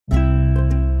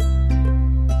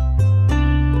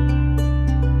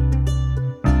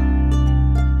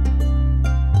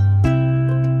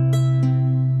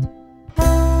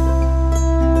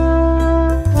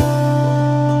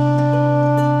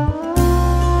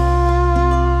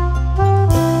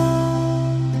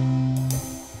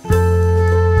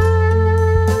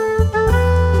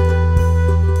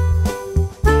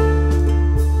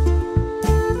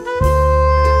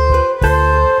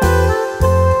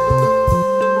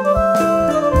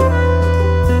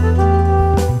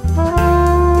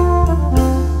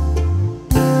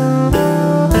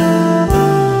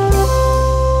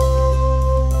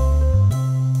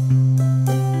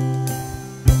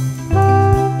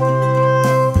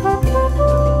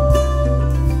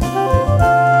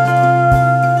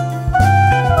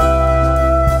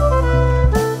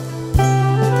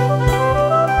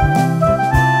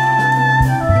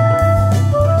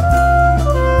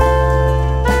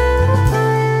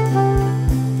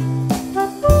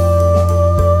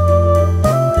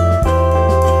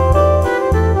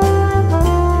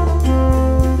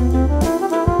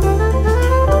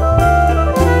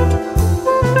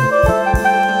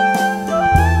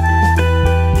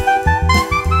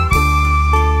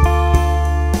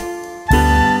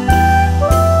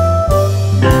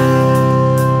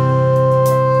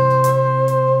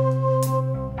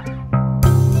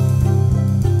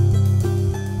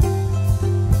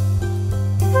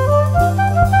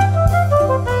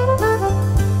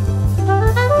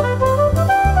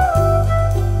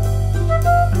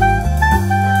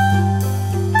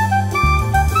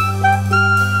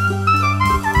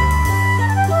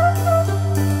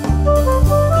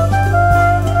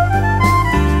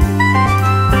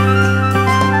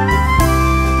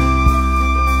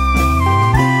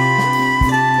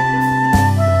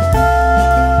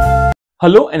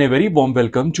Hello and a very warm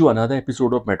welcome to another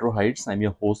episode of Metro Heights. I'm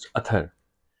your host Athar.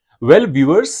 Well,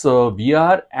 viewers, we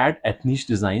are at Ethniche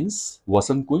Designs,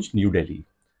 Vasant Kunj, New Delhi.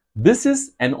 This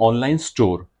is an online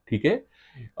store. Okay?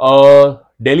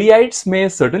 Delhiites may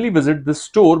certainly visit this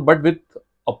store, but with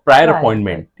a prior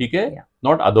appointment. Okay? Yeah.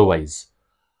 Not otherwise.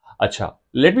 Acha,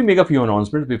 let me make a few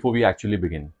announcements before we actually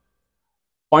begin.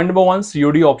 Point number one,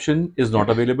 COD option is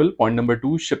not available. Point number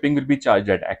two, shipping will be charged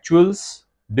at actuals.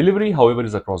 Delivery, however,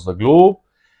 is across the globe.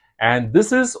 And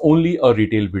this is only a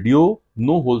retail video.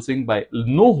 No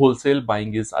wholesale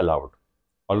buying is allowed.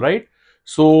 All right.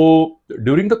 So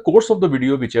during the course of the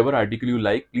video, whichever article you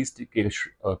like, please take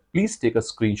a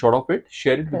screenshot of it,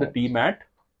 share it with the team at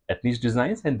Ethniche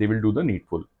Designs, and they will do the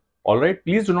needful. All right.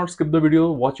 Please do not skip the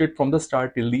video. Watch it from the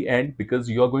start till the end, because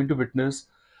we are going to witness,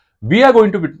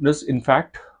 in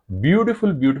fact,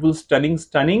 beautiful,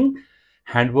 stunning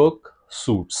handwork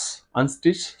suits,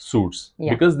 unstitched suits,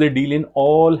 because they deal in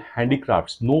all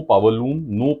handicrafts. No power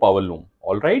loom.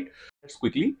 All right. Let's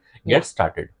quickly get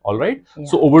started. All right.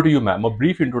 So over to you, ma'am. A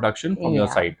brief introduction from your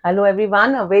side. Hello,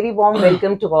 everyone. A very warm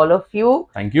welcome to all of you.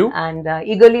 Thank you. And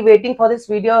eagerly waiting for this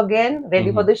video again,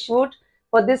 ready for the shoot.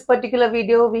 For this particular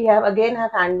video, we have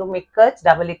handloom Ikkat,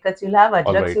 double Ikkats you'll have,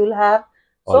 Ajraks you'll have.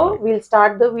 So we'll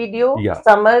start the video.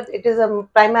 Summer, it is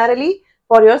primarily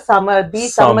for your summer. Be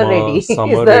summer ready.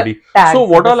 Summer ready. So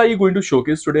what all are you going to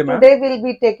showcase today, ma'am? Today we'll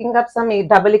be taking up some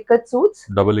double Ikkat suits.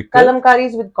 Double Ikkat.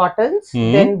 Kalamkaris with cottons.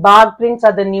 Then Bagh prints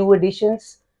are the new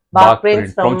additions. Bagh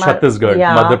prints from Chhattisgarh,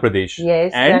 Madhya Pradesh.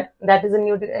 Yes, and that is a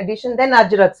new addition. Then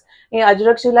Ajraks. In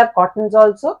Ajraks you'll have cottons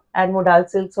also and Modal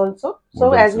silks also.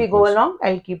 So as we go along,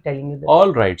 I'll keep telling you this.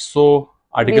 All right. So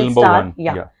article number one.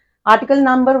 Yeah. Article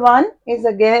number one is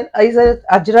a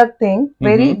Ajrak thing,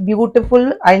 very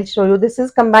beautiful. I'll show you. This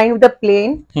is combined with a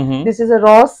plain. This is a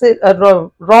raw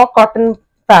cotton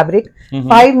fabric.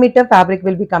 5 meter fabric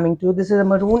will be coming to you. This is a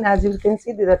maroon. As you can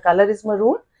see, the color is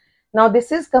maroon. Now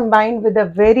this is combined with a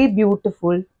very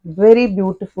beautiful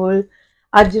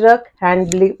Ajrak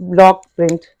hand block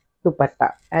print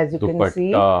dupatta. As you can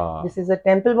see, this is a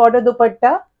temple border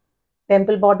dupatta.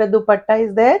 Temple border dupatta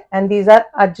is there, and these are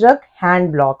Ajrak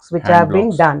hand blocks which have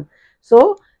been done.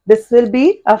 So this will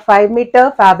be a 5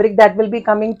 meter fabric that will be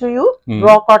coming to you.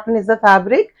 Raw cotton is the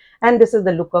fabric, and this is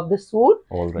the look of the suit.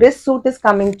 This suit is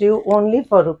coming to you only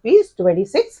for rupees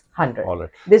 2600.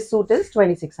 This suit is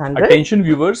 2600. Attention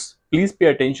viewers, please pay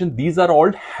attention. These are all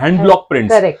hand block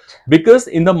prints. Correct. Because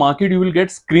in the market you will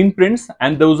get screen prints,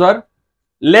 and those are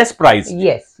less priced.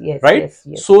 Yes. Right.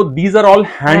 So these are all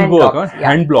handwork,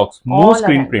 hand blocks, no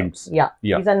screen prints.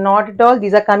 These are not at all.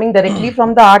 These are coming directly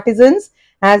from the artisans.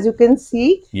 As you can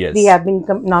see, we have been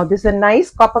now. This is a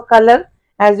nice copper color.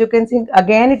 As you can see,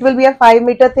 again it will be a 5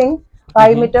 meter thing.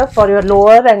 5 meter for your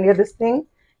lower and your this thing.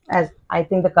 As I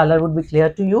think the color would be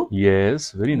clear to you.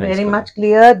 Yes, very nice. Very much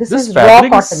clear. This is raw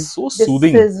cotton. So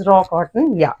soothing. This is raw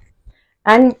cotton. Yeah.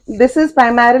 And this is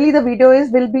primarily, the video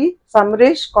will be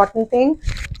summerish cotton thing.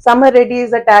 Summer ready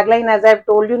is the tagline, as I've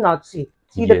told you. Now see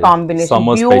the combination.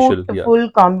 Summer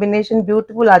beautiful combination,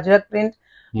 beautiful Ajrak print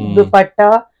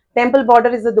dupatta. Temple border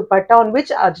is the dupatta on which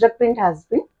Ajrak print has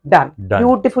been done.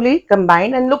 Beautifully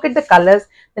combined. And look at the colors,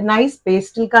 the nice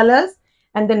pastel colors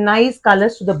and the nice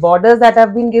colors to the borders that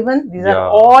have been given. These are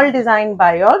all designed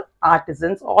by your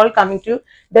artisans, all coming to you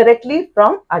directly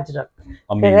from Ajrak.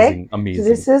 Amazing, amazing. So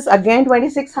this is again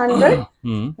 2600.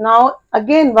 Now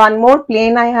again one more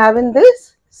plain I have in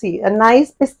this. See, a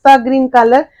nice pista green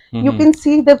color. You can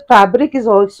see the fabric is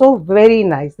also very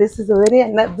nice. This is a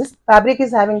this fabric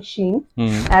is having sheen.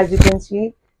 As you can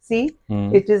see,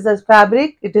 it is a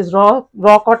fabric. It is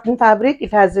raw cotton fabric.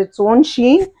 It has its own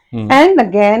sheen, and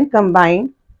again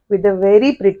combined with a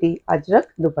very pretty Ajrak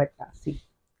dupatta. See.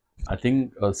 I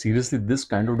think seriously, this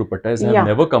kind of dupattas I have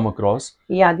never come across.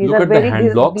 Yeah, these Look are at the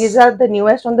hand blocks. These are the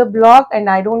newest on the block, and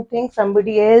I don't think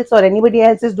somebody else or anybody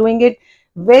else is doing it.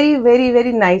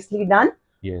 Very nicely done.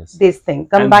 Yes. This thing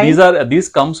combined. And these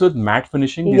comes with matte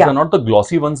finishing. These are not the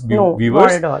glossy ones, viewers.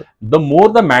 Not at all. The more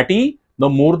the matty, the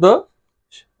more the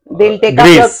they'll take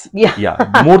grace.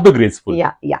 Up more the graceful.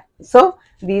 So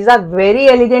these are very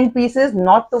elegant pieces,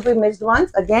 not to be missed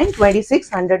ones. Again,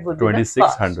 2600 would be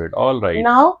 2600. All right.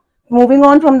 Now moving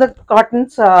on from the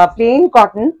cottons, plain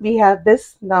cotton, we have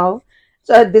this now.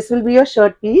 So this will be your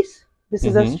shirt piece. This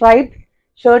is a striped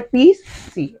shirt piece.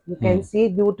 See, you can see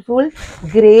beautiful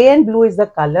gray and blue is the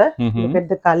color. Look at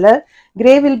the color.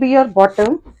 Gray will be your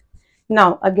bottom.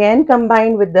 Now again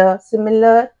combined with the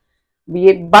similar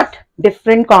but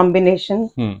different combination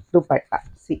dupatta.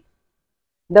 See,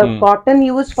 The cotton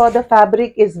used for the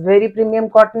fabric is very premium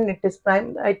cotton. It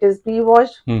is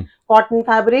pre-washed cotton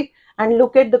fabric. And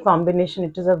look at the combination.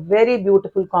 It is a very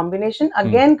beautiful combination.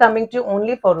 Again, coming to you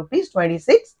only for rupees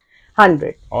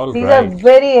 2600. These are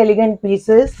very elegant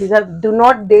pieces. These are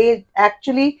they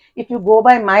actually, if you go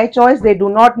by my choice, they do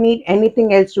not need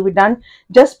anything else to be done.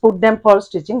 Just put them for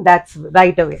stitching. That's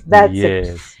right away. That's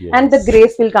it. And the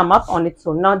grace will come up on its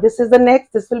own. Now this is the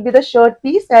next. This will be the shirt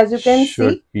piece, as you can see.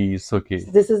 Shirt piece, okay.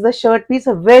 This is the shirt piece.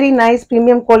 A very nice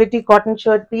premium quality cotton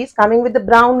shirt piece coming with the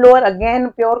brown lower.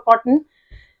 Again, pure cotton.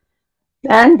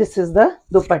 And this is the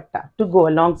dupatta to go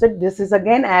alongside. This is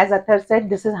again, as Athar said,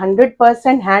 this is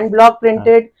 100% hand block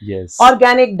printed,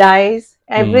 organic dyes,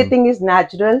 everything is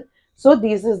natural. So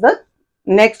this is the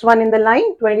next one in the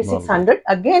line, 2600.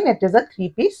 Again, it is a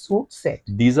 3-piece suit set.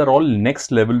 These are all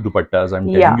next level dupattas, I'm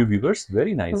telling you viewers.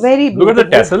 Very nice. Very beautiful. Look at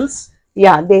the tassels.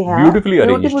 Yeah, they have beautifully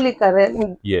arranged. Correct.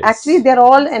 Yes. Actually, they're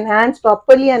all enhanced,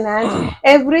 properly enhanced.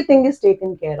 Everything is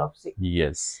taken care of. See.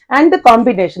 Yes. And the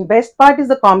combination. Best part is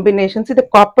the combination. See the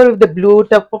copper with the blue,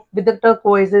 with the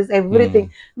turquoises,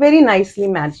 everything very nicely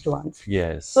matched ones.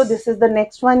 Yes. So this is the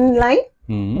next one in line.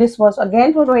 This was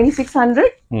again for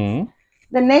 2600.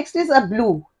 The next is a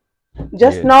blue.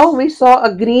 Just now we saw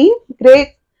a green,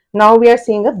 gray. Now we are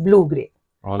seeing a blue gray.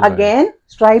 Again,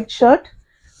 striped shirt.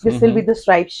 This will be the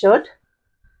striped shirt.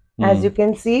 As you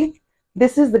can see,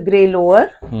 this is the grey lower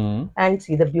and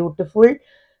see the beautiful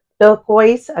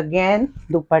turquoise, again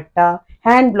dupatta,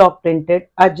 hand block printed,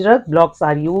 Ajrak blocks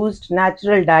are used,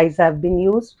 natural dyes have been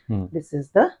used. This is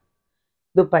the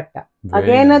dupatta.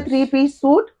 Again nice. A 3-piece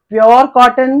suit, pure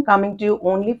cotton, coming to you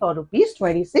only for rupees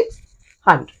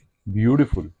 2600.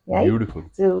 Beautiful, beautiful.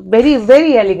 So very,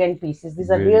 very elegant pieces.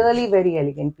 These are really very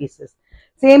elegant pieces.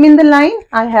 Same in the line,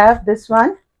 I have this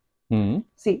one.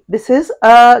 See, this is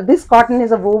this cotton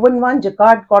is a woven one,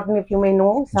 jacquard cotton, if you may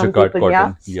know. Some jacquard people,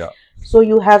 cotton, So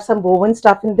you have some woven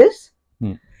stuff in this.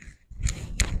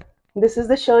 This is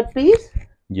the shirt piece.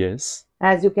 Yes.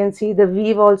 As you can see, the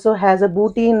weave also has a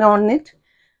booty on it.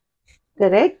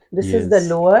 Correct. This is the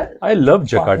lower. I love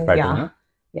jacquard pattern.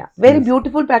 Very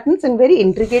beautiful patterns and very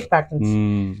intricate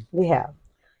patterns we have.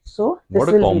 So this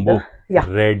will be the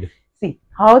red. See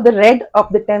how the red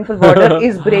of the temple border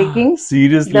is breaking.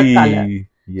 Seriously. The color.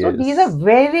 Yes. So these are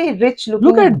very rich looking.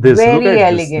 Look at this. Very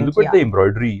elegant. Look at the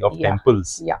embroidery of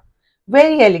temples.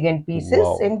 Very elegant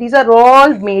pieces, and these are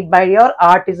all made by your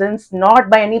artisans,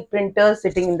 not by any printers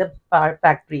sitting in the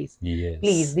factories.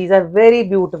 Please, these are very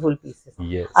beautiful pieces.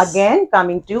 Again,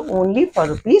 coming to you only for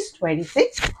rupees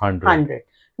 2600.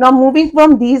 Now moving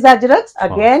from these ajraks,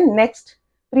 again next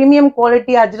premium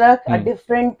quality ajrak, a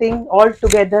different thing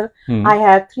altogether. I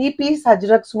have 3-piece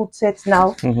ajrak suit sets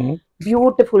now.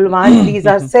 Beautiful ones. These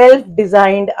are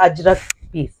self-designed ajrak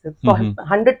pieces.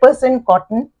 100%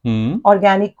 cotton,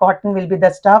 organic cotton will be the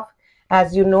stuff.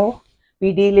 As you know,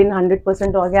 we deal in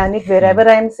 100% organic. Wherever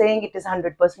I am saying it is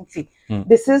 100%. See,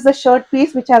 this is the shirt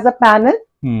piece which has a panel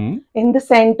in the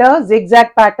center,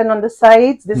 zigzag pattern on the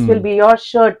sides. This will be your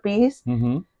shirt piece.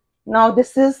 Now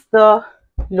this is the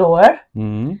lower,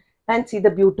 and see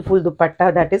the beautiful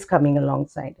dupatta that is coming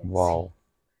alongside it. Wow.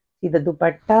 See the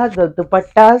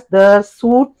dupattas, the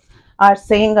suit are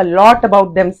saying a lot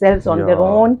about themselves on their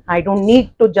own. I don't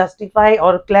need to justify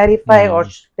or clarify or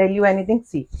tell you anything.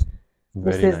 See,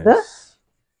 this is the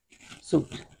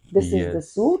suit. This is the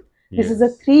suit. This is a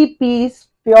 3-piece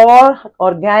pure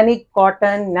organic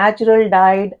cotton, natural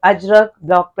dyed ajrak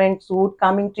block print suit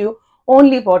coming to you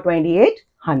only for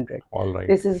 2800. All right.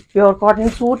 This is pure cotton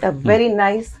suit, a very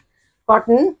nice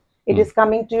cotton. It is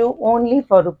coming to you only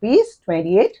for rupees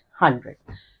 2800.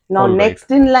 Now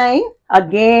next in line,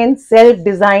 again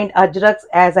self-designed ajraks,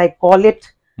 as I call it,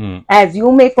 as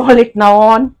you may call it now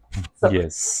on. So,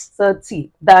 so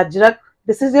see the ajrak.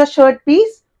 This is your shirt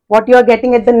piece. What you are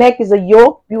getting at the neck is a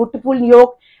yoke, beautiful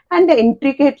yoke, and the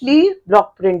intricately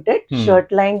block printed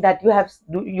shirt line that you have.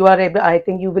 You are able. I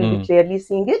think you will be clearly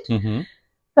seeing it.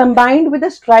 Combined with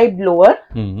a striped lower.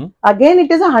 Again,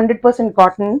 it is 100%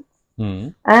 cotton.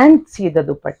 And see the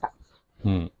dupatta.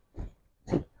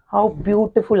 See how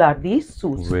beautiful are these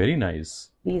suits. Very nice.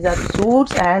 These are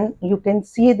suits, and you can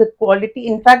see the quality.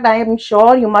 In fact, I am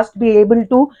sure you must be able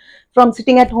to, from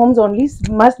sitting at homes only,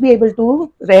 must be able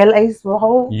to realize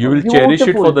how you will cherish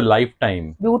it for the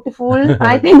lifetime. Beautiful.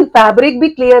 I think fabric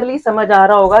be clearly samajh aa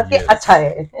raha hoga ki acha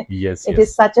hai. It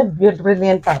is such a beautiful,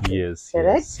 brilliant fabric.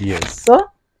 Correct? Yes. So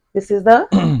this is the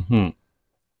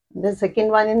the second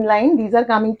one in line. These are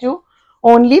coming to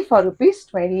only for rupees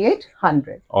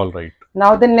 2800. All right.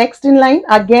 Now the next in line,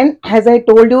 again, as I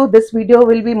told you, this video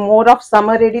will be more of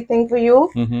summer ready thing for you,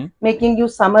 making you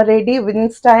summer ready within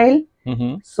style.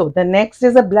 So the next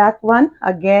is a black one,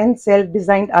 again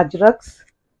self-designed Ajraks.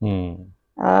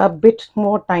 A bit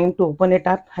more time to open it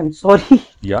up. I'm sorry.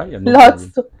 Yeah, no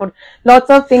lots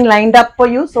of things lined up for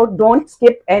you, so don't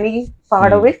skip any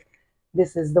part of it.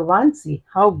 This is the one. See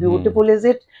how beautiful is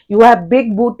it? You have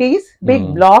big booties,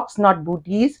 big blocks, not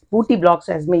booties, booty blocks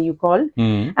as may you call,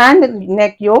 and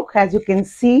neck yoke, as you can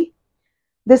see.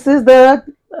 This is the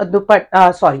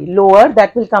lower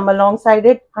that will come alongside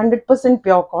it. 100%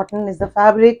 pure cotton is the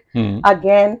fabric.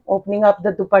 Again, opening up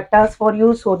the dupattas for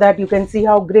you so that you can see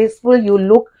how graceful you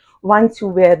look once you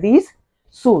wear these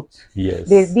suits. Yes.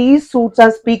 These suits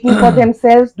are speaking for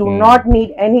themselves. Do not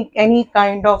need any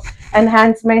kind of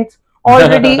enhancements.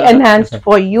 Already enhanced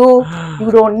for you.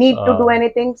 You don't need to do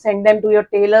anything. Send them to your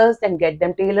tailors and get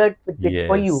them tailored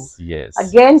for you. Yes.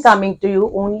 Again, coming to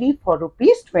you only for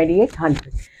rupees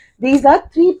 2800. These are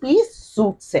 3-piece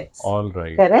suit sets. All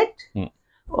right. Correct?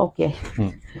 Okay.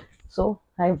 So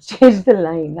I've changed the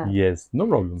line now. Yes, no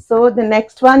problem. So the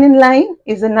next one in line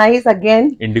is a nice,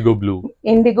 again, indigo blue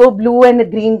and a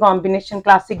green combination,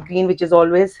 classic green, which is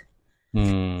always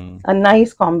a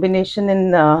nice combination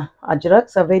in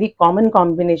Ajraks, a very common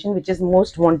combination, which is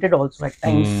most wanted also at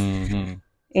times.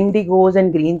 Indigos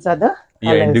and greens are the colors.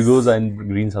 Yeah, indigos and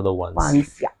greens are the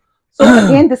ones. Yeah. So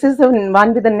again, this is the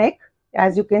one with the neck,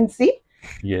 as you can see.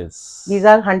 Yes. These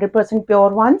are 100% pure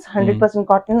ones, 100%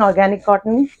 cotton, organic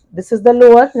cotton. This is the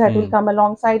lower that will come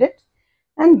alongside it,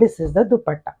 and this is the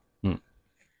dupatta.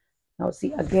 Now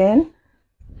see again.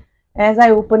 As I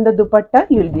open the dupatta,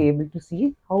 you will be able to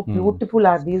see how beautiful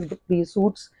are these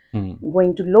suits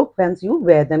going to look once you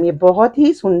wear them. ये बहुत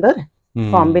ही सुंदर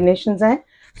combinations हैं.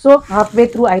 So halfway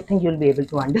through, I think you'll be able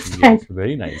to understand. Yes,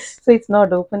 very nice. So it's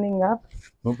not opening up.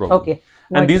 No problem. Okay.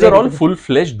 And these are all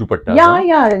full-fledged dupattas. Yeah,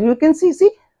 yeah. You can see.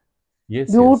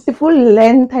 Yes. Beautiful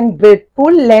length and width,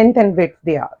 full length and width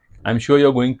they are. I'm sure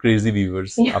you're going crazy,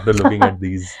 viewers, after looking at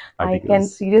these articles. I can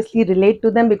seriously relate to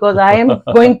them because I am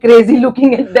going crazy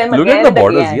looking at them. Look at the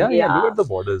borders, yeah, look at the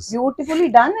borders. Beautifully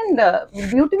done and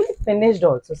beautifully finished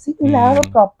also. See, you'll have a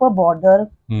proper border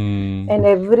and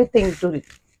everything to it.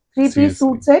 3-piece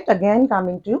suit set, again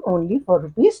coming to you only for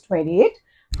rupees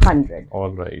 2800. All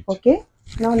right. Okay.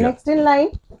 Now next in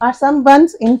line are some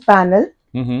ones in panel.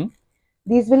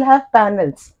 These will have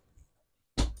panels.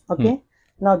 Okay.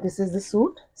 Now this is the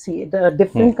suit. See the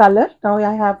different color. Now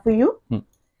I have for you.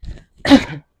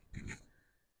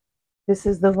 This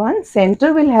is the one.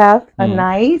 Center will have a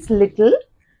nice little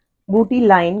booty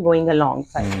line going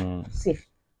alongside. See,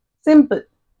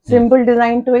 simple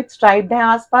design to it. Striped है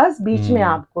आसपास. बीच में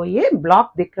आपको ये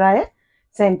block दिख रहा है.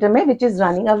 Center में, which is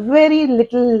running a very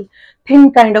little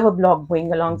thin kind of a block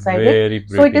going alongside it.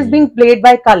 So it is being played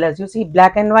by colors. You see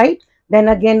black and white. Then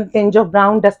again a tinge of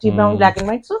brown, dusty brown, black and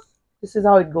white. So this is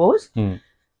how it goes.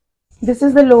 This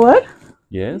is the lower.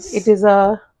 Yes. It is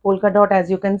a polka dot, as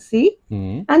you can see.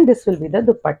 And this will be the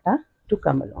dupatta to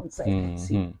come alongside.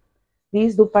 See.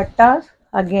 These dupattas,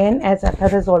 again, as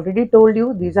Athar has already told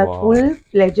you, these are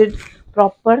full-fledged,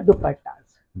 proper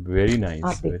dupattas. Very nice.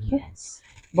 आप देखिए,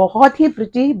 बहुत ही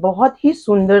pretty, बहुत ही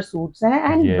सुंदर suits हैं,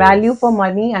 and value for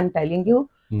money. I'm telling you,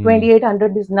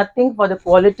 2800 is nothing for the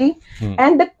quality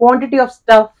and the quantity of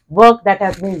stuff, work that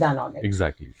has been done on it.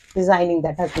 Exactly. Designing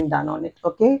that has been done on it.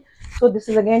 Okay. So this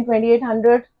is again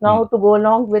 2800. Now to go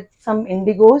along with some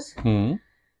indigos.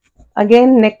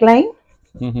 Again neckline.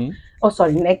 Oh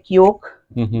sorry, neck yoke.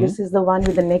 This is the one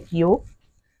with the neck yoke.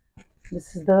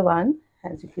 This is the one.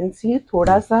 As you can see,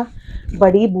 थोड़ा सा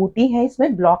बड़ी booty है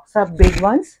इसमें. Blocks are big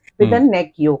ones with a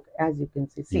neck yoke. As you can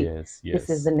see. See, this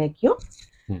is the neck yoke.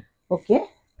 Okay.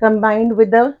 Combined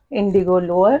with the indigo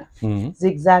lower,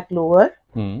 zigzag lower,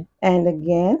 and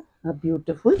again a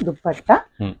beautiful dupatta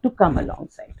to come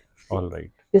alongside. All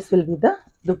right. This will be the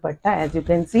dupatta, as you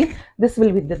can see. These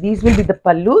will be the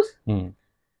pallus.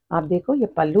 आप देखो ये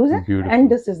pallus है, and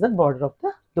this is the border of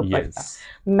the dupatta.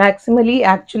 Maximally,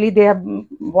 actually, they have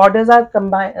borders are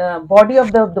combined. Body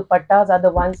of the dupattas are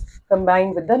the ones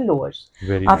combined with the lowers.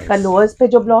 आपका lowers पे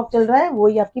जो block चल रहा है, वो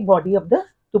ही आपकी body of the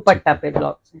dupatta पे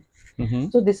blocks है.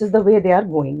 So this is the way they are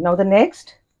going. Now the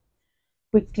next,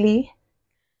 quickly,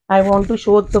 I want to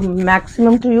show the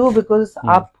maximum to you because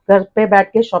आप घर पे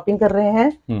बैठ के shopping कर रहे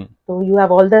हैं, तो you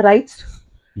have all the rights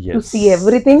to see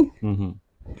everything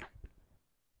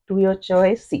to your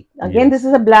choice. See, again this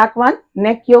is a black one.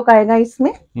 Neck yoke आएगा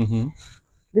इसमें.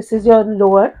 This is your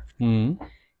lower,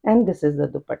 and this is the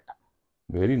dupatta.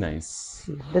 Very nice.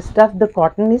 The stuff, the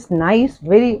cotton is nice.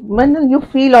 Very, when you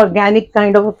feel organic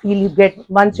kind of a feel you get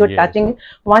once you're touching it.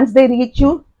 Once they reach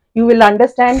you, you will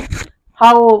understand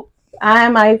how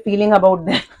am I feeling about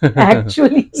them.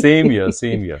 Actually, same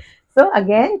here. So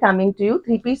again, coming to you,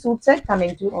 3-piece suit set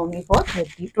coming to you only for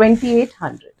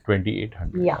 2,800.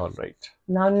 2,800. Yeah. All right.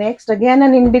 Now next again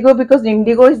an indigo, because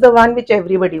indigo is the one which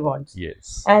everybody wants.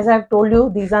 Yes. As I've told you,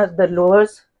 these are the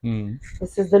lowers.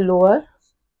 This is the lower.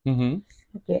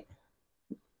 Okay.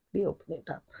 We open it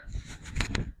up.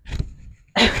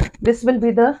 This will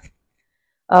be the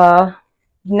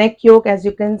neck yoke, as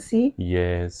you can see.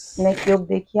 Yes. Neck yoke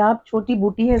देखिए आप, छोटी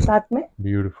बूटी है साथ में.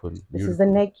 Beautiful. This is the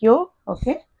neck yoke.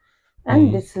 Okay.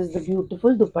 And this is the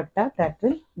beautiful dupatta that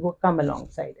will come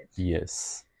alongside it.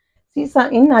 Yes. See,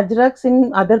 in Ajraks,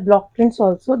 in other block prints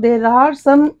also, there are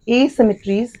some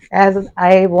asymmetries, as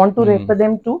I want to refer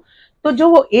them to. तो जो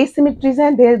वो asymmetries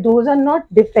हैं, those are not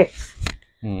defects.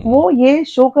 वो ये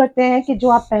show करते हैं कि जो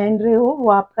आप पहन रहे हो वो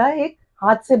आपका एक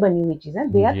हाथ से बनी हुई चीज है.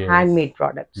 They are handmade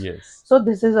products. Yes. So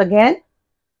this is again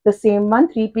the same one,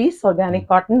 3-piece organic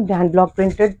cotton, hand block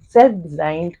printed,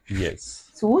 self-designed. Yes.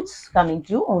 Suits coming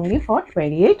to you only for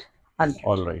 2,800.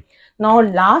 All right. Now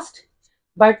last,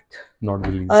 but not the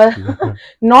least.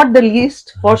 Not the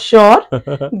least for sure,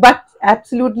 but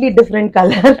absolutely different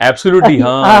color. Absolutely,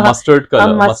 mustard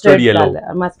color, mustard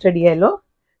yellow. Mustard yellow.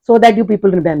 So that you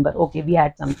people remember, okay, we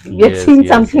had something. We had seen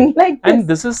something like this. And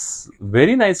this is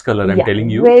very nice color, I'm telling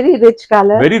you. Very rich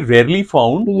color. Very rarely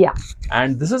found. Yeah.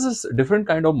 And this is a different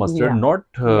kind of mustard, not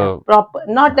proper,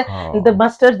 not the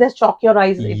mustard that shock your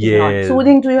eyes. It is not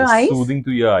soothing to your eyes. Soothing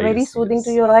to your eyes. Very soothing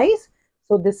to your eyes.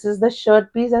 So this is the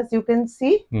shirt piece, as you can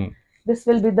see. This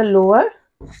will be the lower.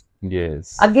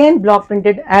 Yes. Again, block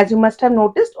printed. As you must have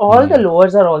noticed, all the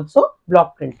lowers are also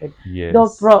block printed. Yes.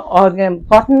 The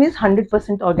cotton is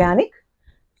 100% organic.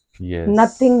 Yes.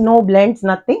 Nothing, no blends,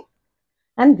 nothing.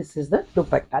 And this is the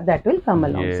dupatta that will come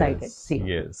alongside it. See.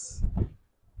 Yes.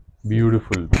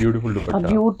 Beautiful, beautiful dupatta. A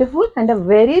beautiful and a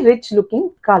very rich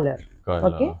looking color.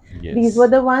 Okay. Yes. These were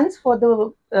the ones for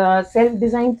the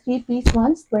self-designed 3-piece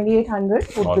ones.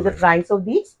 2,800 would be the price of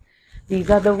these.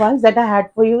 These are the ones that I had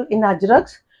for you in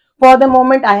Ajraks. For the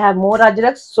moment, I have more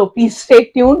Ajraks, so please stay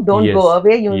tuned. Don't go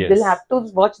away. You will have to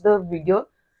watch the video.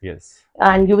 Yes.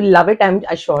 And you will love it. I'm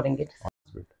assuring it.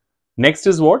 Next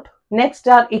is what? Next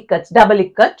are Ikkats, double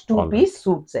Ikkat, 2-piece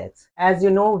suit sets. As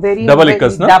you know, very double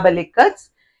Ikkats, double Ikkats.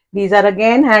 These are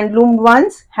again hand-loomed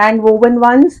ones, hand-woven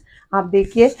ones. आप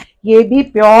देखिए, ये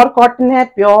भी pure cotton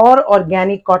है, pure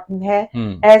organic cotton है.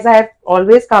 As I have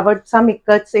always covered some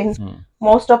Ikkats in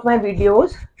most of my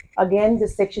videos. Again,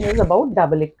 this section is about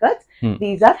double Ikkats.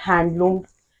 These are hand-loomed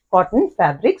cotton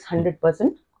fabrics,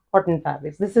 100% cotton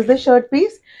fabrics. This is the shirt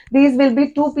piece. These will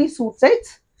be 2-piece suit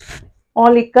sets.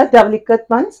 All Ikkat, double Ikkat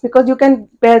ones, because you can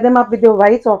pair them up with your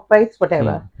whites, off-whites,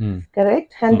 whatever.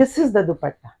 Correct? And this is the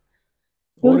dupatta.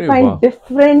 You will find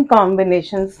different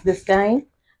combinations this time.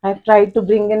 I've tried to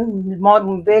bring in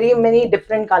very many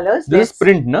different colors. This is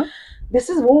print, na? This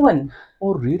is woven.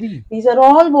 Oh, really? These are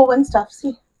all woven stuff.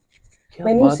 See,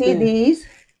 when you see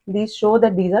these show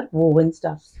that these are woven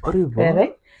stuffs.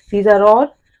 Correct? These are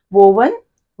all woven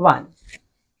one.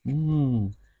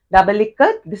 Double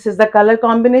Ikkat. This is the color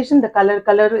combination. The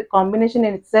color combination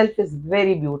in itself is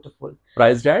very beautiful.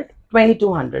 Priced at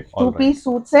 2,200. 2-piece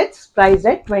suit sets priced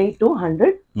at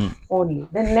 2,200 only.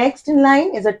 The next in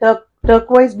line is a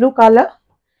turquoise blue color.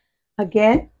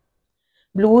 Again,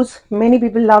 blues. Many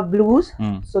people love blues.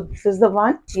 So this is the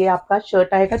one. ये आपका shirt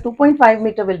आएगा. 2.5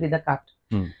 meter will be the cut.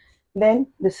 Then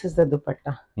this is the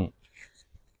dupatta.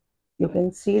 You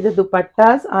can see the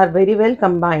dupattas are very well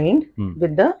combined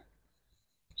with the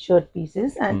shirt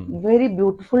pieces, and very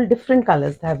beautiful different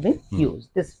colors have been used.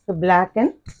 This is the black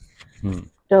and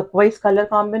turquoise color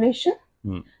combination.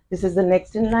 This is the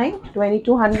next in line,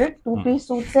 2,200, 2-piece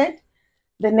suit set.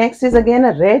 The next is again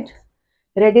a red.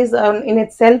 Red is in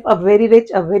itself a very rich,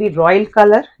 a very royal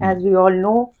color. As we all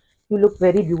know, you look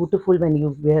very beautiful when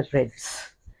you wear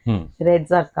reds.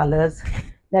 Reds are colors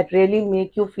that really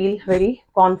make you feel very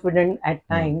confident at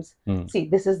times. See,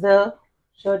 this is the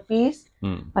shirt piece.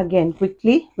 Again,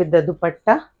 quickly with the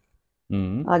dupatta.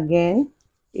 Again,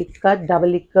 Ikkat,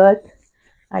 double Ikkat.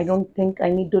 I don't think I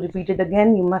need to repeat it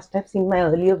again. You must have seen my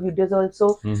earlier videos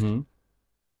also.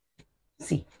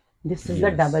 See, this is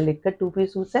the double Ikkat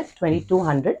 2-piece suit set.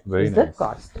 2,200 is the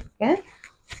cost. Okay.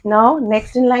 Now,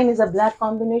 next in line is a black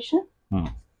combination.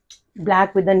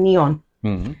 Black with a neon.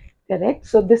 Correct.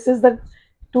 So this is the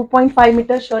 2.5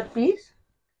 meter shirt piece.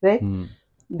 Correct.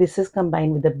 This is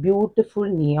combined with a beautiful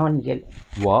neon yellow.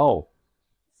 Wow.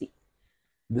 See.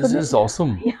 This is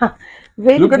awesome. Yeah.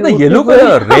 Very Look at the beautiful. yellow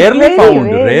color. Rarely found.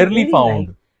 Very, Rarely found.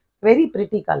 Nice. Very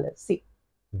pretty colors. See.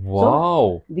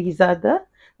 Wow. So, these are the.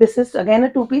 This is again a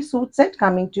 2-piece suit set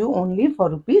coming to you only for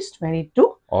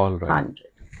 ₹22,200. All right.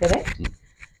 Correct.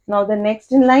 Now the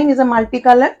next in line is a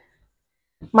multicolor.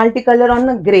 multicolor on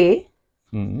a gray.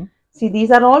 See,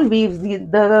 these are all weaves.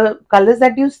 The colors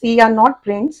that you see are not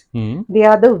prints. They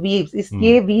are the weaves.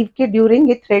 इसके weave के during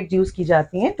ये threads use की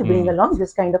जाती हैं to bring along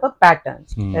this kind of a pattern.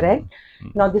 Correct?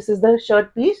 Now this is the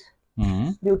shirt piece.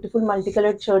 Beautiful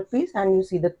multicolored shirt piece, and you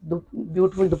see the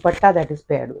beautiful dupatta that is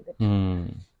paired with it.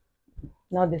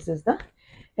 Now this is the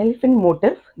elephant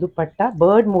motif dupatta,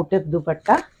 bird motif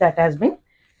dupatta that has been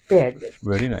paired with.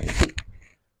 Very nice.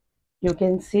 You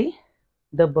can see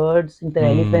the birds, the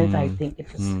elephants. I think it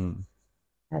is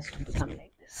has to become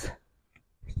like this.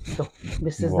 So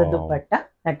this is the dupatta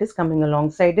that is coming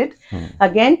alongside it.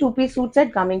 Again, two-piece suit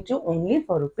set coming to only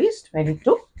for rupees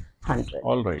 2200.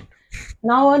 All right.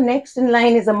 Now our next in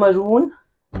line is a maroon.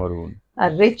 A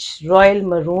rich royal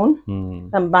maroon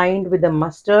combined with a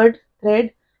mustard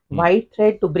thread, white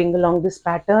thread to bring along this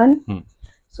pattern.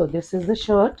 So this is the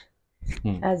shirt.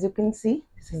 As you can see,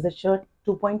 this is the shirt,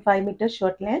 2.5 meter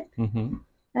shirt length,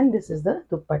 and this is the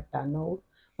dupatta. Now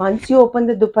once you open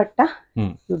the dupatta,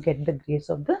 you get the grace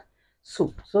of the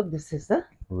suit. So this is the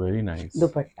very nice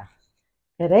dupatta.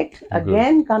 Correct.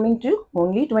 Again, coming to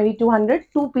only 2200.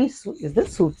 Two-piece is the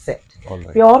suit set.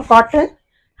 Right. Pure cotton,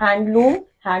 handloom,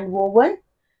 hand woven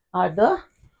are the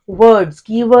words,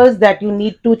 keywords that you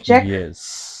need to check.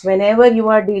 Yes. Whenever you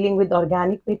are dealing with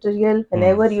organic material,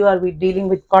 whenever you are dealing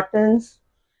with cottons.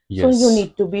 Yes. So you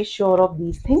need to be sure of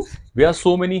these things. We have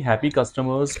so many happy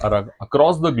customers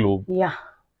across the globe. Yeah.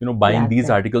 You know, buying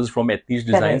these articles from Ethniche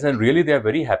Designs, and really they are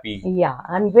very happy. Yeah,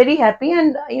 I'm very happy,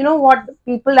 and you know what,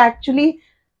 people actually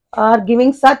are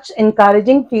giving such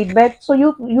encouraging feedback, so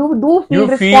you do feel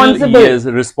responsible. Yes,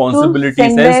 responsibility,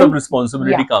 sense of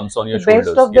responsibility comes on your shoulders.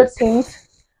 Best of the things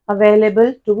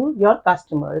available to your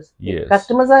customers. Yes.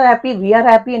 Customers are happy, we are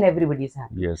happy, and everybody is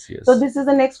happy. Yes, yes. So this is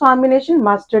the next combination,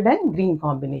 mustard and green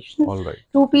combination. All right.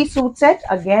 Two-piece suit set,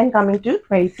 again coming to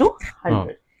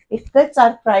 2200. Ikkats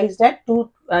are priced at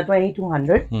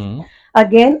 2200.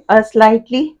 Again, a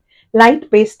slightly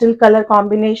light pastel color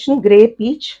combination, grey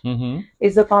peach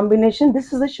is the combination.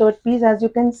 This is the shirt piece, as you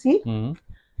can see.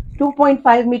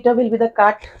 2.5 meter will be the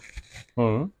cut.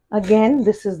 Again,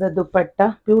 this is the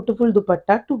dupatta, beautiful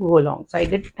dupatta to go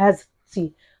alongside it. Has,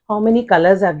 see how many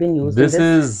colors have been used. This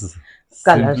is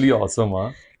simply awesome,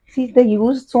 huh? See, they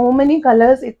used so many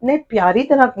colors. इतने प्यारी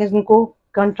तरह इनको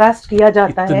contrast किया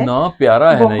जाता है, इतना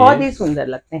प्यारा है, बहुत ही सुंदर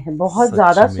लगते हैं, बहुत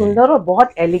ज्यादा सुंदर और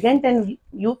बहुत elegant, and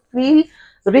you feel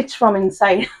rich from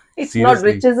inside. It's Seriously. Not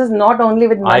riches is not only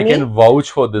with money. I can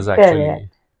vouch for this actually.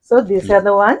 Correct. So these are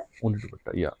the one.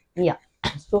 Yeah. Yeah.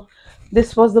 So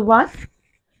this was the one.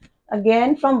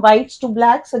 Again from whites to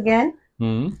blacks again.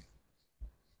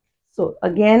 So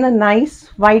again a nice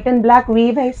white and black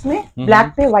weave है इसमें.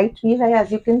 Black पे white weave है,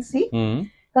 as you can see.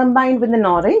 Combined with an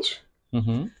orange.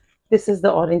 This is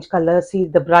the orange color. See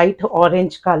the bright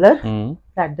orange color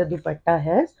that the dupatta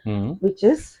has, which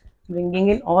is bringing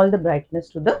in all the brightness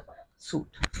to the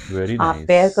suit. Very nice. आप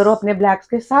pair करो अपने blacks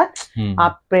के साथ,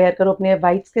 आप pair करो अपने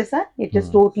whites के साथ. It is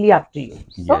totally up to you.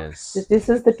 So yes. this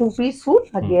is the two-piece suit,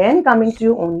 again coming to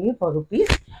you only for rupees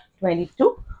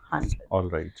 2200. All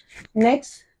right.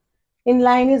 Next in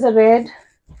line is a red.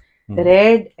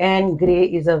 Red and grey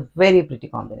is a very pretty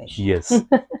combination. Yes.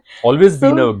 Always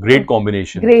been a great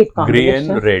combination. Great combination.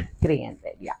 Grey and red. Grey and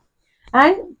red, yeah.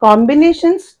 And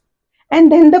combinations. And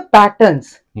then the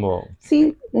patterns. Wow.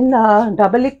 See, in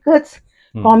double ikkats,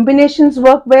 combinations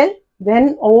work well.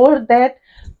 Then over that,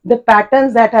 the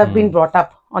patterns that have been brought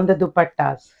up on the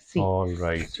dupattas. See. All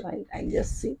right. So I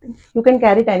just see them. You can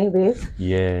carry it anyways.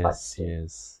 Yes,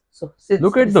 yes. So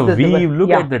look at the weave,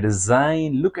 look at the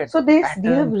design, look at so the pattern,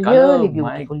 these are really color.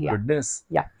 beautiful. My goodness.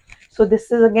 Yeah. So this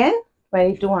is again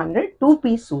 2200,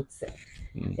 two-piece suit set.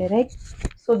 Correct.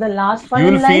 So the last one,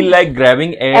 you will feel like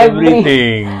grabbing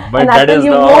everything, but and that is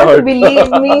you not. won't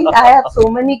believe me. I have so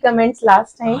many comments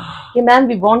last time. Hey, ma'am,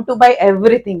 we want to buy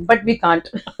everything, but we can't.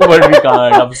 But we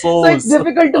can't. I'm so it's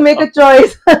difficult to make a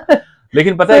choice.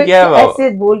 लेकिन पता है क्या है, ऐसे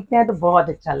बोलते हैं तो बहुत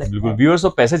अच्छा लगता है. बिल्कुल. व्यूअर्स, तो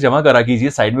पैसे जमा करा कीजिए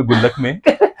साइड में गुल्लक में,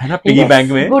 है ना, पिगी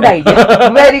बैंक में. Good idea,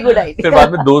 very good idea. फिर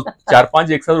बाद में 2, 4,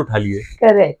 5 एक साथ उठा लिए.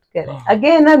 Correct, correct.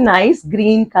 Again a nice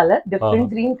green colour, different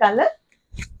green colour.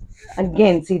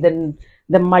 Again, see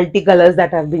the multicolors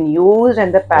that have been used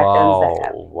and the patterns that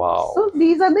have. Wow. So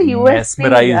these are the USPs.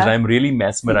 Mesmerized. I'm really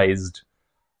mesmerized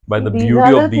by the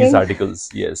beauty of these articles.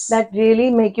 Yes. That really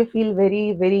make you feel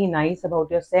very, very nice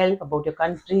about yourself, about your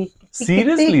country.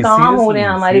 Seriously, काम हो रहे हैं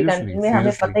हमारी country में,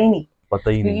 हमें पता ही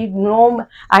नहीं. We know.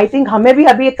 I think हमें भी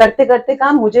अभी करते करते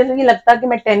काम, मुझे नहीं लगता कि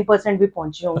मैं 10% भी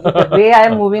पहुंची होंगी. The way I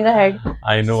am moving ahead.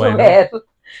 I know.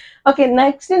 Okay,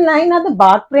 next in line are the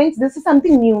bark prints. This is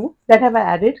something new that have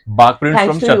added. Bark prints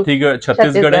from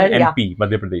Chhattisgarh and MP,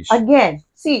 Madhya Pradesh. Again,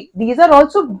 see, these are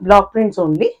also block prints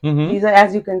only. These are,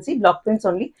 as you can see, block prints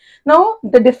only. Now,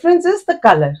 the difference is the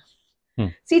color.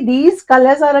 See, these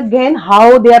colors are again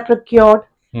how they are procured,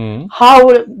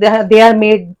 how they are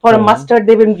made. For a mustard,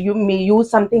 they will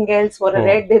use something else. For a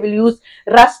red, they will use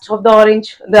rust of the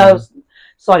orange.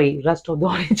 Sorry, rust of the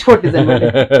orange. What is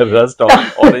it? Rust of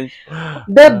orange.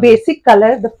 The basic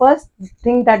color, the first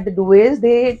thing that they do is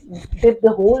they dip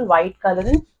the whole white color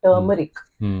in turmeric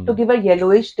to give a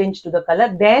yellowish tinge to the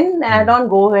color. Then add on,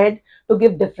 go ahead to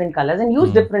give different colors and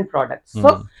use different products.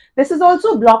 So this is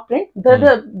also a block print.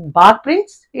 The bark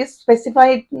prints is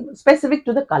specific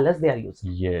to the colors they are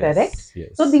using. Yes, correct. Yes.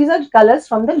 So these are colors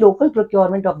from the local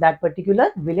procurement of that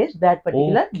particular village, that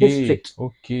particular district.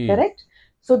 Okay. Correct.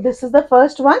 So this is the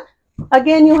first one.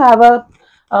 Again, you have a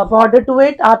border to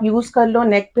it. आप use कर लो,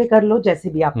 neck पे कर लो, जैसे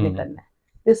भी आपने करना है.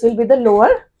 This will be the lower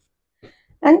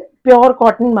and pure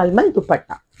cotton malmal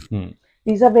dupatta.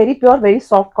 These are very pure, very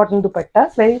soft cotton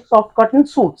dupattas, very soft cotton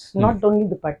suits, not only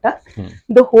dupatta.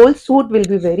 The whole suit will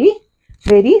be very,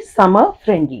 very summer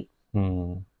friendly.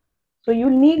 So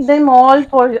you need them all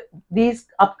for these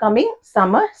upcoming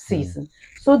summer season.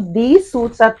 So these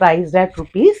suits are priced at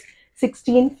rupees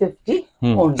 1650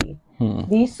 only.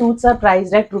 These suits are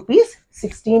priced at rupees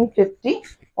 1650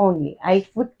 only. I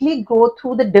quickly go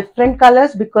through the different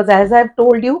colors because, as I've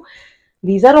told you,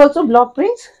 these are also block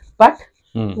prints. But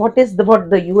what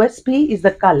the USP is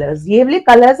the colors. ये वाले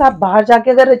colors आप बाहर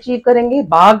जाके अगर achieve करेंगे,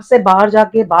 बाग से बाहर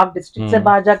जाके, बाग district से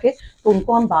बाहर जाके, तो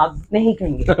उनको हम बाग नहीं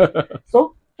कहेंगे.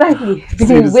 So frankly,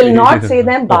 we will not say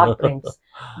them bark prints.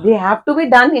 They have to be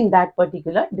done in that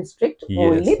particular district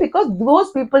only because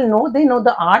those people they know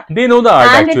the art. They know the art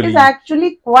and it is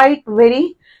actually quite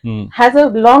very, has a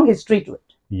long history to it.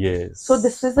 Yes. So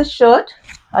this is the shirt,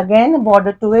 again a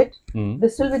border to it.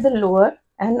 This will be the lower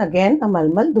and again a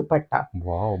malmal dupatta.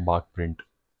 Wow, bark print.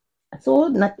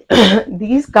 So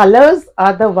these colors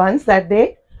are the ones that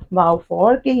they vow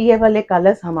for कि ये वाले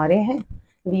colors हमारे हैं.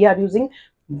 We are using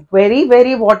very,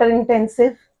 very water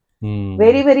intensive,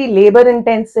 very, very labor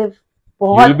intensive. You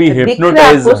will be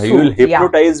hypnotized. You will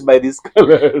hypnotized by these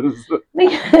colors.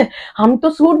 नहीं, हम तो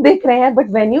suit देख रहे हैं, but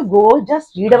when you go,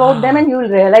 just read about them and you will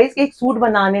realize कि एक suit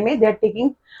बनाने में they are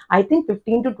taking, I think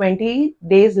 15 to 20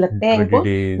 days लगते हैं इनको.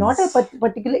 Not a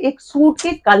particular एक सूट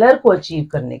के color को achieve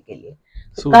करने के लिए.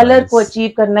 कलर को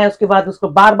अचीव करना है, उसके बाद उसको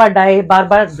बार बार die, bar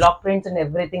bar block prints and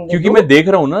everything. क्योंकि मैं देख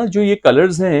रहा हूँ ना, जो ये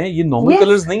कलर्स हैं, ये नॉर्मल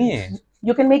कलर्स नहीं है.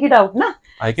 You can make it out ना.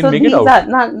 I can make it out.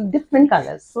 These are different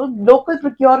colors. So local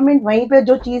procurement वहीं पे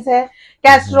जो चीज है,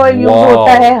 castor oil use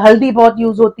होता है, हल्दी बहुत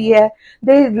use होती है.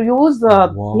 They use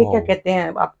ये क्या कहते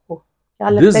हैं आपको? क्या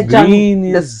लगता है? This green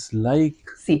is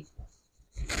like. See.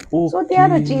 So they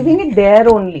are achieving it there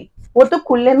only. वो तो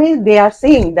खुले में they are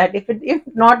saying that if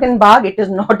not in Bagh, it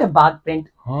is not a Bagh print.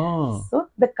 So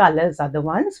the colors are the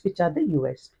ones which are the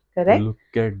USP. Correct. Look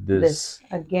at this.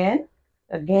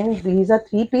 Again, these are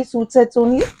 3-piece suit sets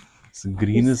only.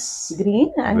 Green is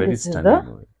green and very this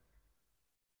stunning.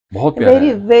 is the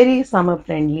very, very summer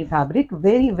friendly fabric.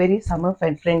 Very, very summer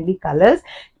friendly colors.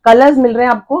 Colors मिल रहे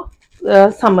हैं आपको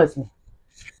summers में.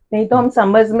 नहीं तो हम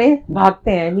summers में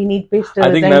भागते हैं. We need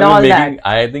pastels and all that.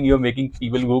 I think you're making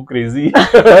people go crazy.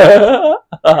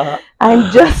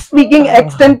 I'm just speaking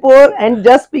extempore and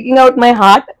just speaking out my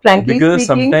heart, frankly because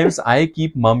speaking. Sometimes I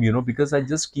keep mum, because I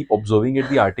just keep observing at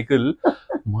the article.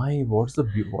 My, what a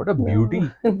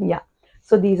beauty. Yeah.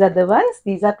 So these are the ones.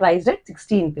 These are priced at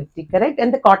 1650, correct?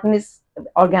 And the cotton is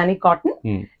organic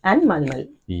cotton and malmal.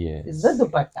 Yes. This is the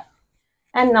dupatta.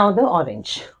 And now the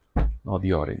orange. Now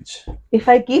the orange. If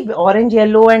I keep orange,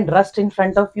 yellow and rust in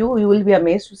front of you, you will be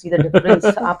amazed to see the difference.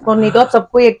 आपको नहीं तो आप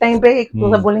सबको एक time पे एक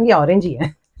तो सब बोलेंगे orange ही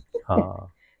है.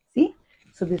 See,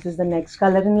 so this is the next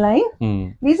color in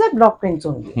line. These are block prints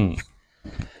only.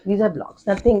 These are blocks.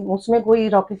 Nothing. उसमें कोई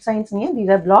rocket science नहीं है. These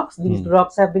are blocks. These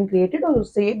blocks have been created और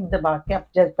उससे दबा के आप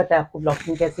जब पता है आपको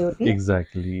blocking कैसे होती है.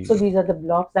 Exactly. So these are the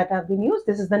blocks that have been used.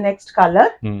 This is the next color,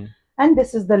 and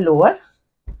this is the lower.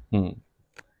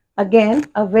 Again,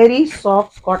 a very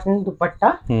soft cotton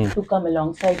dupatta to come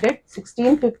alongside it.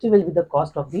 1650 will be the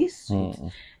cost of these suits.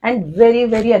 And very,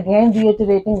 very, again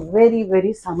reiterating, very,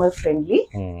 very summer friendly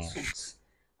suits.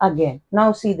 Again,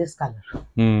 now see this color.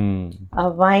 A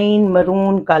wine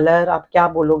maroon color. आप क्या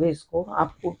बोलोगे इसको?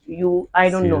 आपको I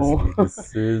don't know.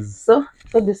 This is... So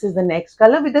this is the next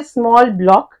color with a small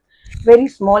block, very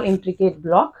small intricate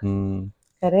block.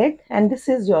 Correct. And this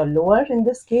is your lower in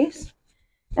this case.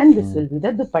 and this will be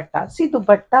the dupatta. See,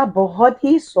 dupatta बहुत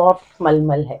ही soft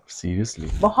मलमल है. Seriously.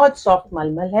 बहुत soft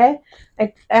मलमल है.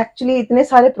 Actually इतने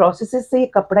सारे processes से ये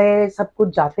कपड़े सब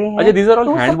कुछ जाते हैं. अच्छा, these are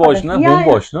all hand wash ना, home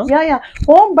wash ना? Yeah,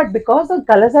 home, but because the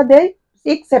colors are there,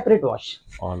 एक separate wash.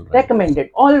 All right. Recommended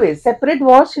always. Separate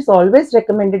wash is always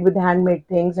recommended with handmade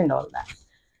things and all that.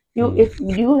 If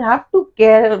you have to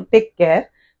take care.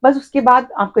 बस उसके बाद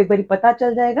आपको एक बारी पता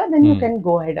चल जाएगा, then you can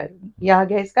go ahead. ये आ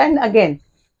गया इसका, and again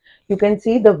you can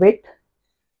see the width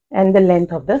and the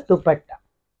length of the dupatta.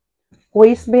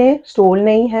 कोई इसमें स्टोल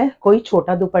नहीं है, कोई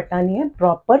छोटा दुपट्टा नहीं है,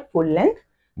 proper full length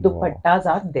dupattas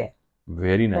are there.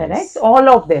 Very nice. Correct. All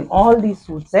of them, all these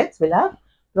suit sets will have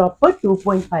proper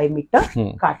 2.5 meter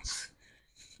cuts.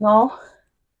 Now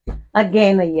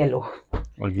again a yellow.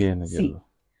 Again a yellow. See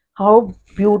how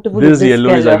beautiful this yellow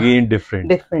color is again different.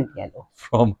 Different yellow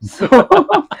from.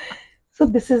 So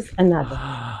this is another.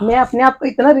 मैं अपने आप को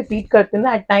इतना repeat करती हूँ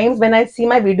ना. At times when I see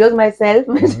my videos myself,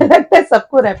 मुझे लगता है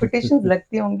सबको repetitions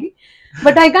लगती होंगी,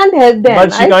 but I can't help them.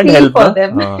 But she can't help for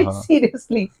them.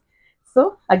 Seriously.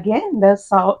 So again,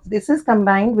 this is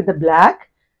combined with the black.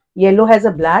 Yellow has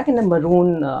a black and a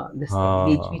maroon. This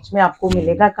बीच में आपको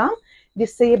मिलेगा काम,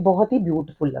 जिससे ये बहुत ही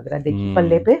beautiful लग रहा है. देखिए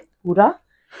पल्ले पे पूरा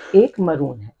एक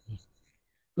maroon है.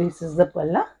 This is the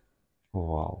palla.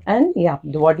 Wow. And yeah,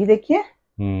 the body देखिए.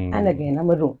 And again a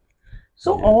maroon.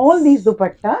 So all these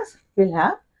dupattas will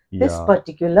have this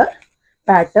particular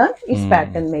pattern. इस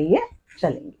pattern में ये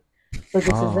चलेंगे. So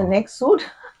this is the next suit.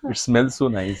 It smells so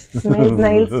nice. Smells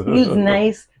nice, feels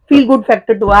nice, feel good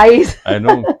factor to eyes. I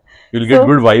know. You'll get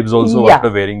good vibes also after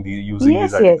wearing these, using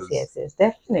these articles. Yes,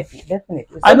 definitely.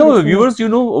 So I know, viewers, you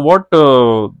know what,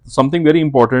 something very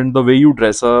important, the way you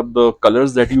dress up, the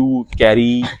colors that you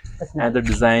carry and the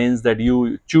designs that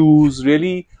you choose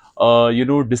really, you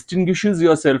know, distinguishes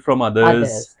yourself from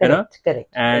others. Correct.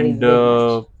 And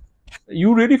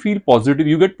you really feel positive,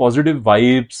 you get positive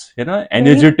vibes, you know,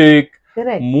 energetic.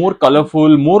 Correct. More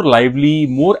colorful, more lively,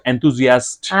 more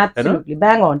enthusiastic. Absolutely,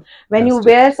 bang on. When you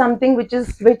wear something which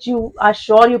you are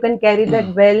sure you can carry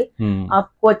that well,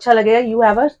 आपको अच्छा लगेगा. You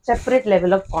have a separate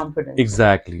level of confidence.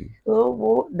 Exactly.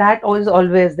 So that is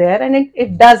always there, and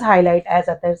it does highlight, as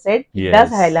Athar said, it does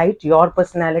highlight your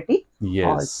personality. Yes.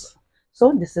 Also.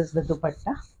 So this is the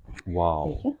dupatta.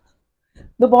 Wow. Okay.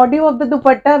 The body of the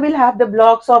dupatta will have the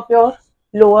blocks of your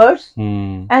lowers,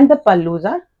 and the pallus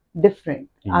are different.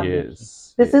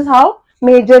 Yes. This is how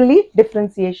majorly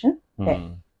differentiation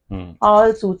है.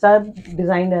 All suits are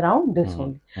designed around this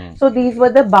only. So these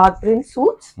were the Bagh print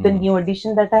suits, the new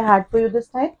edition that I had for you this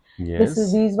time. Yes.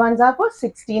 These ones are for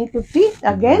 1650.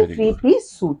 Again, 3-piece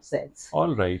suit sets.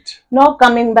 All right. Now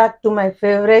coming back to my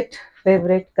favorite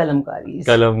Kalamkaris.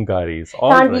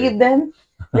 Can't leave them.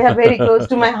 They are very close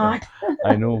to my heart.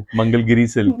 I know. Mangalgiri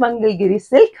silk. Mangalgiri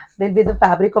silk. They'll be the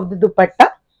fabric of the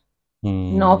dupatta.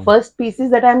 Now first pieces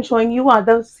that I am showing you are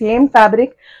the same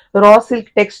fabric, raw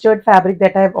silk textured fabric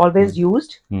that I have always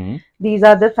used. These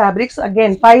are the fabrics.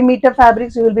 Again, 5 meter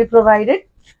fabrics you will be provided.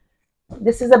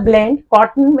 This is a blend,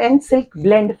 cotton and silk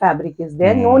blend fabric is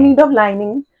there. No need of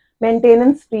lining,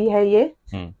 maintenance free hai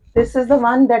ye. This is the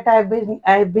one that I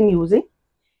have been using.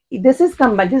 This is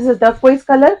combined. This is turquoise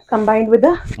color combined with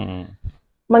the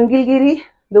Mangalgiri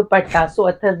dupatta. So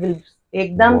Athar will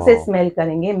एकदम से smell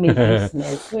करेंगे, milky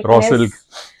smell, raw silk.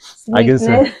 I guess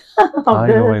I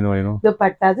know. The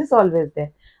pattas is always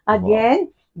there. Again,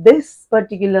 this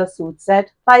particular suit set,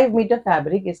 5 meter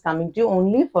fabric is coming to you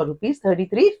only for rupees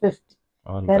 3350.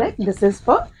 Correct? Right. This is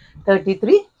for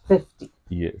 3350.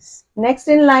 Yes. Next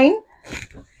in line,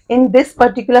 in this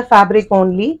particular fabric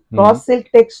only, raw silk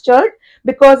textured,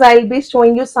 because I'll be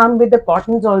showing you some with the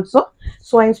cottons also.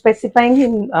 So I'm specifying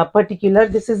in particular.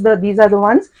 These are the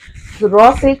ones. So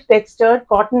raw silk textured,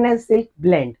 cotton and silk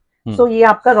blend. So ये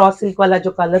आपका raw silk वाला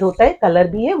जो color होता है, color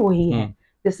भी है वही है.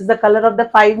 This is the color of the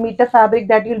 5 meter fabric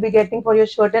that you'll be getting for your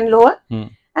shirt and lower.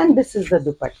 And this is the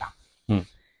dupatta.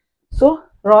 So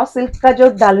raw silk का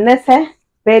जो dullness है,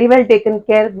 very well taken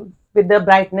care with the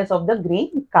brightness of the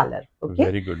green color. Okay.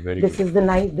 Very good. This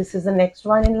is the next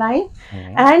one in line.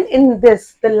 And in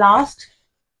this, the last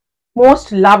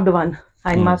most loved one,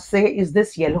 I must say, is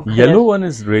this yellow color. Yellow one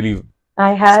is really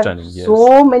I have stunning,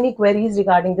 so many queries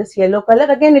regarding this yellow color.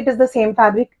 Again, it is the same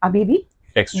fabric, Abibi.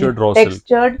 Textured raw silk.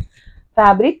 Textured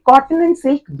fabric, cotton and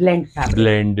silk blend fabric.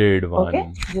 Blended one.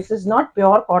 Okay. This is not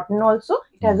pure cotton also.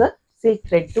 It has a silk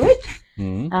thread to it.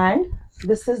 And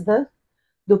this is the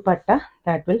dupatta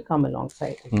that will come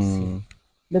alongside it. See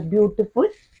the beautiful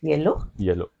yellow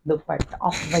dupatta,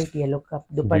 off-white yellow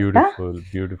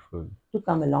dupatta. Beautiful. To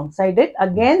come alongside it.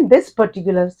 Again, this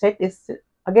particular set is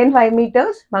again 5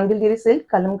 meters, Mangalgiri silk,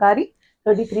 Kalamkari,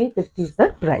 3350 is the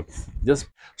price. Just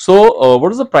so,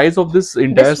 what is the price of this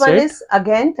entire set? This one is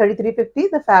again 3350.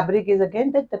 The fabric is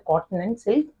again the cotton and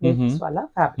silk mix wala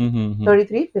fabric.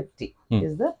 3350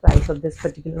 is the price of this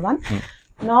particular one.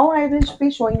 Now I will be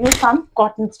showing you some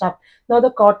cotton stuff. Now the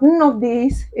cotton of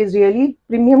these is really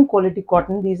premium quality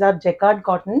cotton. These are jacquard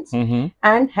cottons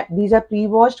and these are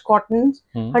pre-washed cottons.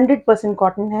 100%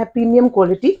 cotton hai, premium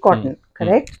quality cotton.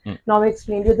 Correct. Now I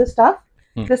explain you the stuff.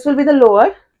 This will be the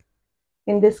lower.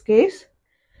 In this case,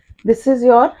 this is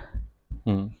your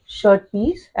shirt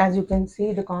piece. As you can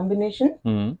see, the combination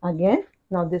again.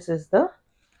 Now this is the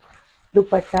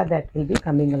dupatta that will be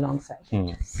coming alongside.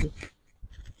 See.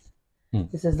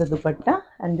 This is the dupatta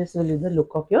and this will be the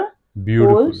look of your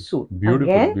whole suit.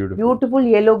 Again, beautiful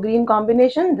yellow green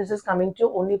combination. This is coming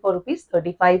to only for rupees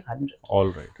 3500. All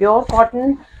right. Pure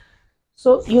cotton.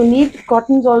 So you need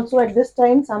cottons also at this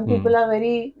time. Some people are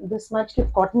very this much ki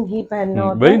cotton he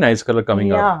pehna. Very nice color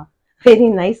coming up. Yeah, very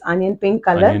nice onion pink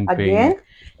color. Onion again,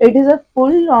 it is a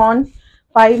full on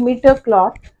 5-meter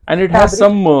cloth. And it has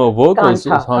some work also.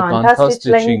 Kantha stitch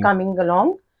line coming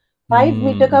along. 5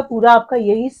 metre का पूरा आपका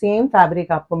यही same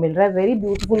fabric आपको मिल रहा है. Very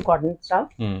beautiful cotton stuff.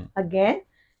 Again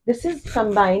this is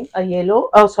combined a yellow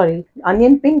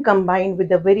onion pink combined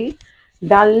with a very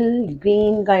dull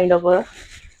green kind of a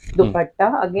dupatta.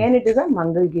 Again it is a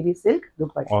Mangalagiri silk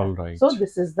dupatta. So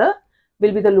this is the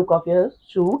will be the look of your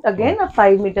suit. Again a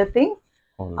 5 metre thing.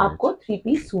 आपको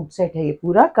 3-piece suit set है ये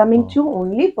पूरा. Coming to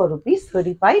only for rupees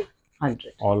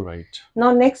 3500. All right.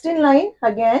 Now next in line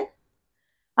again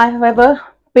I have a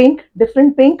pink,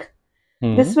 different pink.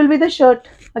 This will be the shirt.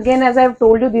 Again, as I have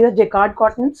told you, these are jacquard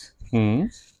cottons.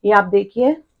 ये आप देखिए,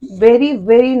 very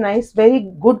very nice, very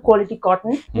good quality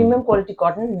cotton, premium quality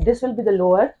cotton. This will be the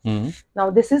lower. Now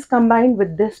this is combined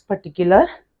with this particular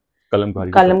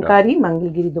Kalamkari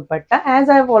Mangalgiri dupatta. As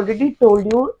I have already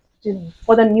told you,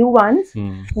 for the new ones,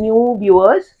 new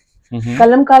viewers,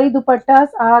 Kalamkari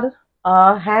dupattas are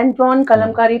hand drawn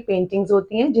Kalamkari paintings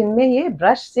होती हैं जिनमें ये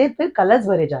brush से फिर colours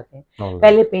भरे जाते हैं.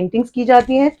 पहले पेंटिंग्स की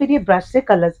जाती हैं फिर ये ब्रश से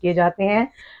कलर्स किए जाते हैं.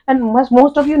 And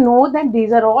most of you know that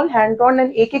these are all hand drawn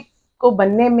and एक एक को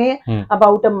बनने में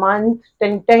about a month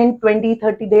 10 20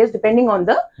 30 days depending on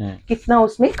the कितना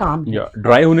उसमें काम है.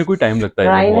 ड्राई होने को टाइम लगता है.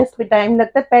 ड्राईनेस पे टाइम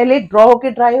लगता है. पहले ड्रॉ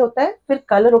होके ड्राई होता है फिर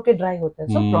कलर होके ड्राई होता है.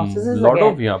 So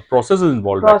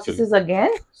process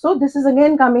again. So this is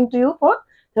again coming to you for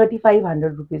 3500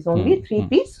 rupees only.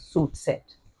 3-piece suit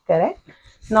set. Correct.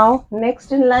 Now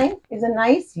next in line is a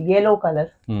nice yellow color.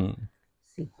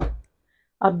 See,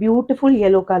 a beautiful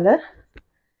yellow color.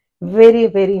 Very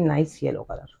very nice yellow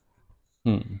color.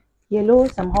 Yellow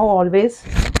somehow always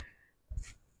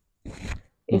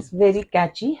is very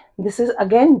catchy. This is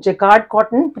again jacquard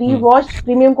cotton, pre-washed,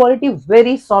 premium quality,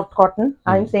 very soft cotton.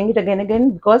 I am saying it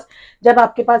again because जब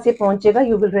आपके पास ये पहुंचेगा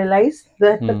you will realize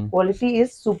that the quality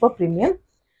is super premium.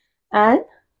 And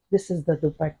this is the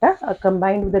dupatta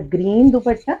combined with the green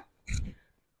dupatta.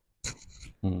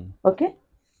 Okay,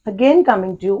 again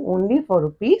coming to you only for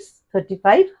rupees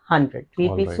 3500.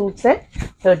 3-piece suit set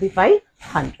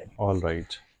 3500. All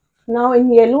right. Now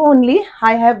in yellow only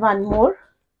I have one more.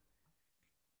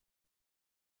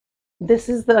 This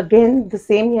is again the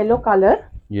same yellow color.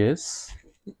 Yes.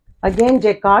 Again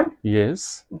jacquard.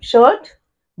 Yes. Shirt,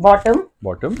 bottom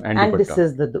and this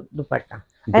is the dupatta.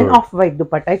 An off-white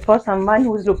dupatta. For someone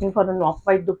who is looking for an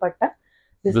off-white dupatta,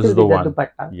 this will be the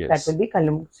dupatta. Yes. That will be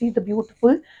Kalam. See the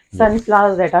beautiful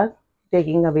sunflowers that are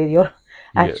taking away your,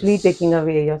 actually taking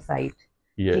away your sight.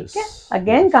 Yes. Okay?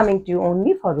 Again coming to you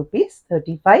only for rupees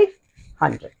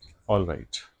 3500. All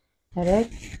right.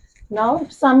 Correct. Now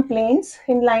some plains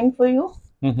in line for you.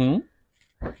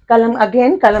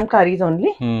 Kalamkaris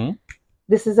only.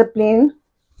 This is a plain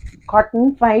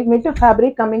cotton 5-meter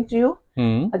fabric coming to you.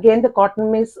 Again the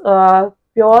cotton is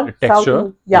pure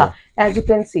texture. As you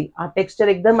can see our texture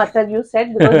ekdam acha you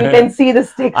said because you can see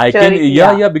this texture. I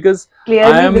can because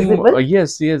clearly I am visible.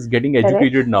 yes getting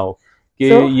educated now कि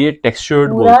ये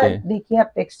textured बोलते हैं. देखिए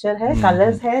आप texture है,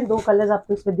 colors है, 2 colors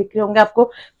आपको इसमें दिख रहे होंगे. आपको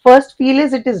first feel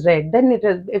is it is red, then it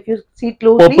is, if you see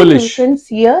closely purplish. You can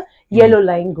see a yellow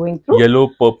line going through. Yellow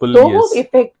purple. तो वो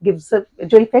effect gives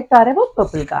जो effect आ रहा है वो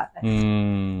purple का आ रहा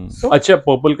है. So अच्छा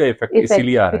purple का effect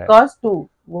इसीलिए आ रहा है. Because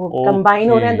वो combine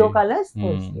हो रहे हैं 2 colors.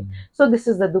 So this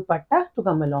is the dupatta to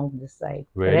come along this side.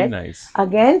 Very nice.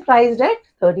 Again priced at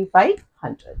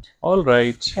 3500. All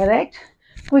right. Correct.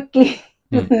 Quickly.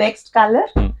 To the next color.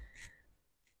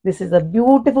 This is a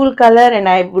beautiful color and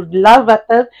I would love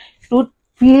Atar to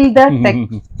feel the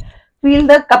feel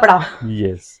the kapda.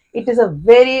 Yes. It is a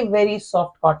very very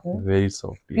soft cotton. Very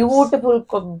soft. Yes.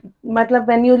 Beautiful. Matlab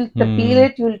when you feel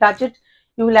it, you will touch it,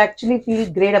 you will actually feel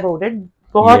great about it.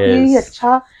 बहुत ही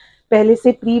अच्छा पहले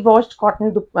से pre washed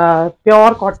cotton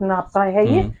pure cotton आपका है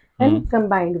ये and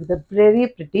combined with a very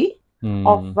pretty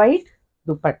off-white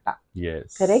dupatta.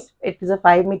 Yes. Correct. It is a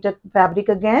 5-meter fabric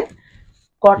again.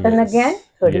 Cotton again.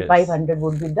 3,500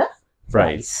 would be the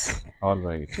price. All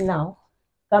right. Now,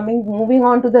 moving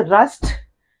on to the rust.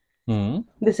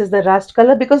 This is the rust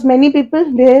color because many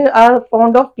people they are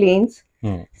fond of plains.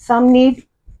 Some need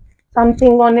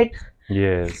something on it.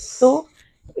 Yes. So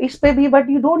इस पे भी but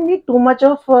you don't need too much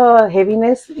of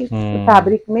heaviness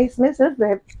fabric में इसमें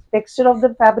सिर्फ texture of the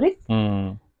fabric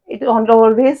it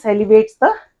always elevates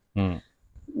the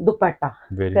dupatta.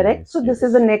 Correct. Nice, so this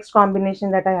is the next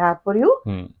combination that I have for you.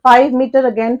 5-meter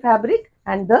again fabric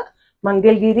and the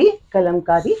Mangalgiri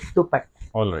Kalamkari dupatta.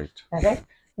 All right. Correct.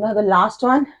 Now the last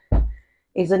one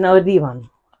is an earthy one.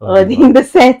 Earthy in the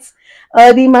sense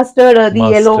earthy mustard,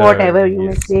 yellow, whatever you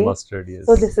may say. Mustard, yes.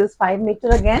 So this is 5-meter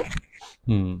again.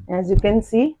 As you can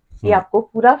see, ये आपको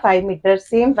पूरा 5-meter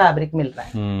same fabric मिल रहा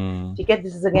है. ठीक है.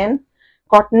 This is again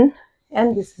cotton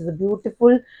and this is a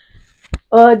beautiful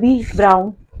earthy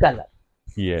brown color.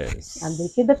 Yes. And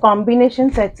देखिए the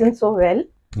combination sets in so well.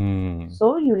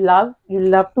 So you love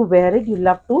to wear it. You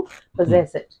love to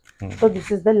possess it. So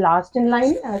this is the last in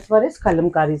line as far as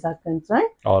kalamkaris are concerned.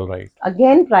 All right.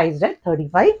 Again priced at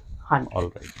 3,500. All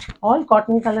right. All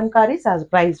cotton kalamkaris are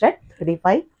priced at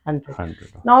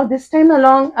 3,500. Now this time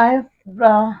along, I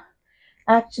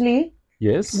actually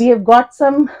we have got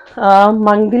some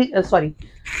Madhubani.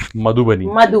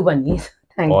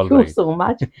 Thank you so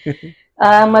much.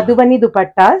 Madhubani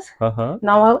dupattas.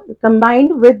 Now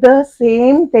combined with the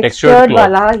same textured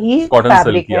wala hi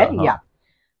fabric hai. Yeah.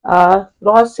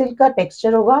 Raw silk का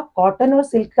texture होगा, cotton और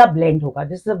silk का blend होगा.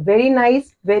 This is a very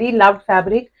nice, very loved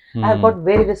fabric. I have got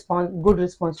very good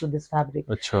response to this fabric.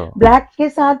 अच्छा. Black के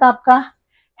साथ आपका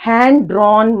hand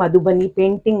drawn Madhubani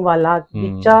painting वाला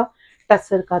बीचा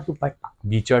टसर का दुपट्टा.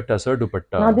 बीचा टसर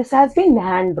दुपट्टा. Now this has been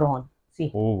hand drawn.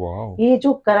 See. Oh wow. ये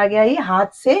जो करा गया ये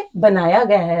हाथ से बनाया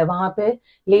गया है. वहाँ पे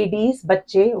ladies,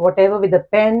 बच्चे, whatever with a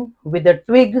pen, with a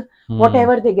twig,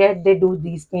 whatever they get, they do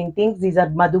these paintings. These are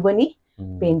Madhubani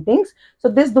paintings. So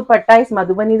this dupatta is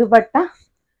Madhubani dupatta.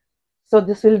 So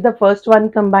this will be the first one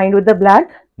combined with the black.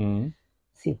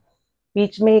 See,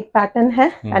 बीच में एक pattern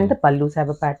है and the pallus have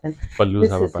a pattern. Pallus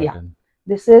have a pattern. Yeah.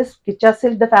 This is Gicha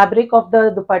silk. The fabric of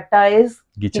the dupatta is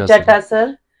Gicha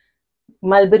tussar,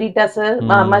 mulberry tussar,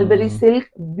 mulberry silk.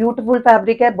 Beautiful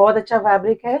fabric है, बहुत अच्छा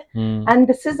fabric है. And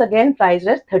this is again priced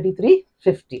at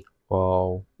 3,350.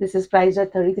 Wow. This is priced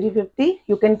at 3,350.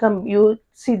 You can come. You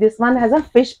see this one has a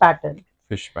fish pattern.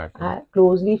 Fish pattern.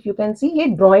 Closely, if you can see, ये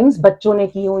drawings बच्चों ने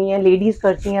की हुई हैं, ladies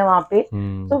करती हैं वहाँ पे.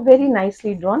 So very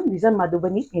nicely drawn. These are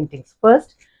Madhubani paintings.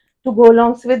 First, to go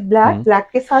along with black.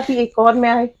 Black के साथ ही एक और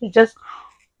मैं just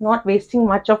not wasting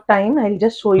much of time. I'll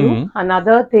just show you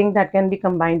another thing that can be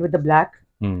combined with the black.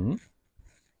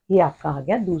 ये आपका आ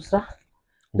गया दूसरा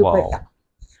दुपट्टा.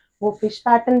 वो fish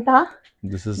pattern था.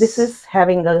 This is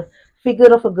having a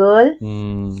figure of a girl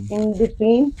in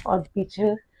between और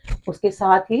पीछे उसके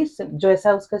साथ ही जो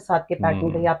ऐसा उसके साथ के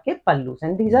पैटर्न के आपके पल्लूस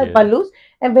and these are pallus.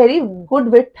 A very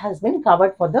good width has been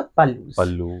covered for the pallus.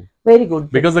 Pallu. Very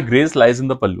good. Because the grace lies in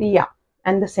the pallu. Yeah.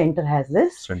 And the center has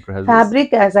this.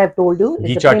 Fabric as I've told you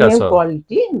is a premium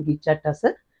quality. Gicha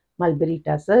tussar, mulberry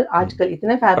tussar. आजकल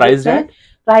इतने fabrics हैं.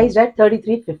 Priced at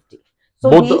 3,350. So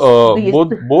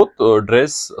both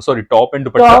dress, sorry, top and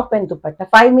dupatta. Top and dupatta.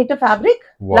 5-meter fabric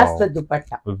plus the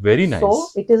dupatta. Very nice. So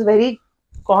it is very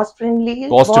cost friendly.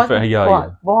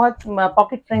 बहुत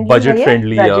pocket friendly. Budget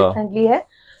friendly. Budget friendly है.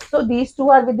 So these two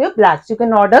are with your blacks. You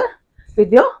can order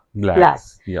with your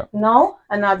blacks. Yeah. Now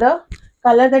another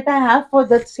color that I have for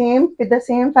the same with the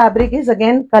same fabric is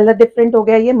again color different हो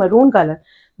गया ये maroon color.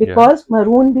 Because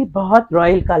maroon भी बहुत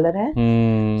royal color है.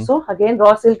 So again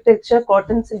raw silk texture,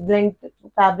 cotton silk blend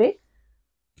fabric.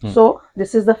 So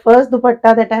this is the first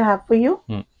dupatta that I have for you.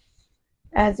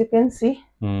 As you can see,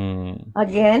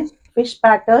 again fish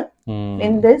pattern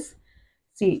in this.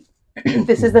 See,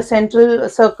 this is the central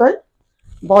circle.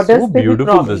 Borders so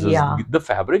beautiful. This is, the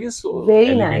fabric is so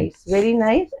very nice, very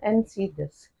nice. And see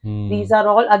this. These are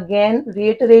all again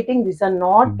reiterating. These are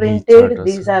not printed.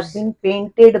 These have been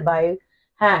painted by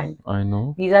hand. I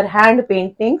know. These are hand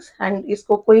paintings and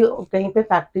इसको कोई कहीं पे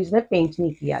factories में paint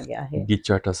नहीं किया गया है.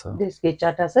 Gicha tussar. This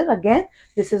Gicha tussar again.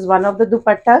 This is one of the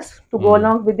dupattas to go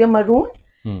along with your maroon.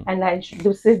 And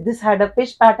this had a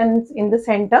fish pattern in the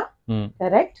center.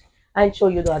 Correct. I'll show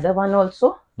you the other one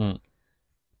also.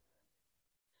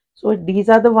 So these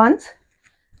are the ones.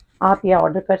 आप ये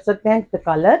order कर सकते हैं. The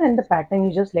color and the pattern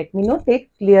you just let me know.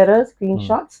 Take clearer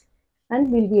screenshots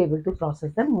and we'll be able to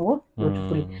process them more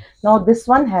beautifully. Now this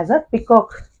one has a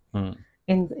peacock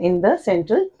in the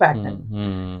central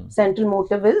pattern. Central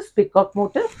motive is peacock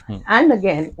motive, and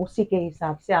again उसी के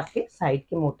हिसाब से आपके side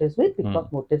के motives भी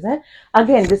peacock motives हैं.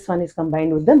 Again this one is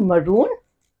combined with the maroon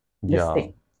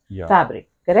fabric,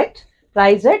 correct?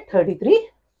 Price at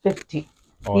 3350.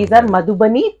 These are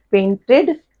Madhubani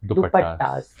painted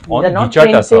dupattas. These are not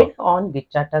printed on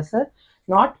gichata, sir.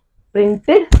 Not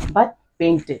printed but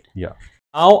painted. Yeah.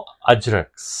 Now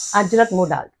Ajraks. Ajrak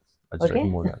modals.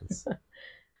 Ajrak modals.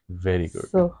 Very good.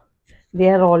 So they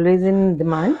are always in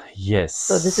demand. Yes.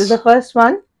 So this is the first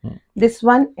one. This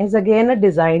one is again a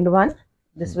designed one.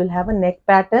 This will have a neck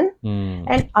pattern.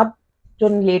 And अब जो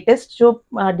latest जो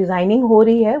designing हो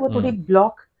रही है वो थोड़ी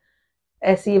block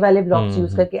ऐसे वाले blocks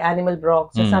use करके animal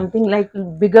blocks or something like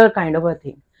bigger kind of a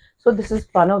thing. So this is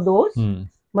one of those.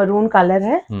 Maroon color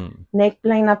है.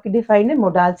 Neckline आपकी defined है.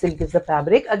 Modal silk is the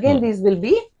fabric. Again these will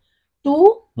be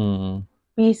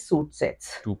two-piece suit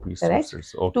sets. Two-piece suit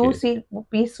sets. Okay.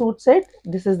 Two-piece suit set.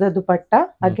 This is the dupatta.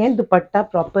 Again dupatta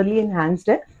properly enhanced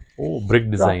है. Oh,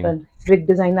 brick design. Proper, brick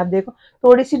design आप देखो.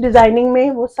 थोड़ी सी designing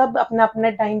में वो सब अपना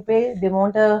अपने time पे they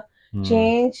want a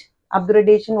change,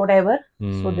 upgradation, whatever.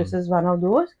 So this is one of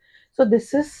those. So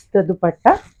this is the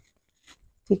dupatta.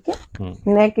 ठीक है.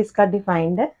 Neck इसका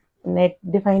defined है. Neck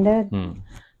defined है.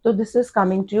 So this is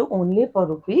coming to you only for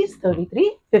rupees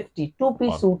 3350.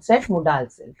 Two-piece suit set modal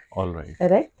silk. All right.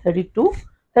 Correct.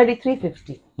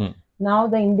 3350. Now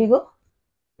the indigo.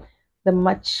 The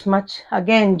much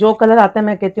again जो color आता है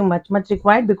मैं कहती हूँ much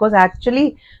required because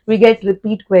actually we get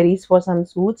repeat queries for some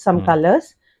suits, some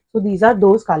colors. So these are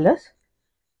those colors.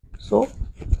 So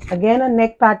again a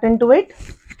neck pattern to it.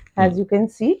 As you can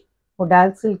see,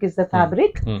 modal silk is the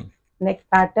fabric. Neck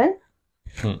pattern.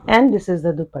 And this is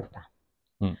the dupatta.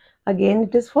 Again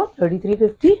it is for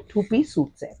 3350. Two-piece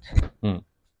suit set.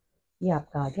 ये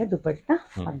आपका आ गया दुपट्टा.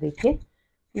 आप देखिए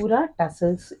पूरा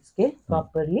tassels इसके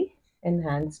properly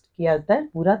enhanced किया होता है.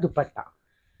 पूरा दुपट्टा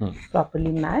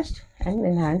properly matched and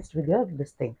enhanced with your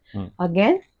this thing.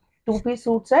 Again two-piece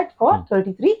suit set for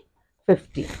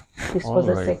 3350. This was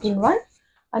the second one.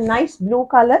 A nice blue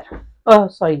color.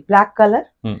 Sorry, black color.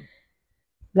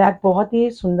 Black बहुत ही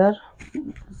सुंदर.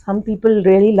 Some people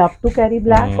really love to carry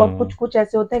black और कुछ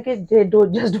ऐसे होते हैं कि they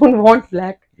just don't want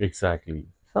black. Exactly.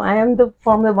 So I am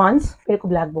from the ones मेरे को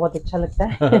black बहुत अच्छा लगता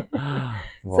है.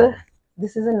 So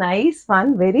this is a nice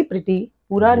one, very pretty.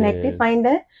 पूरा neck defined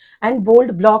है and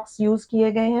bold blocks use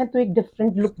किए गए हैं तो एक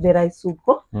different look दे रहा है इस सूट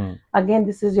को. Again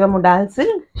this is your modal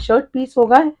silk. Shirt piece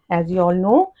होगा. As you all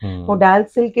know, modal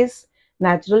silk is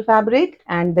natural fabric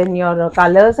and then your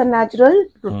colors are natural.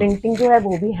 Printing जो है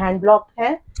वो भी hand blocked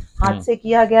है, हाथ से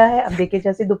किया गया है. अब देखिए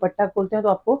जैसे दुपट्टा खोलते हैं तो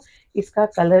आपको इसका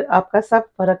कलर आपका सब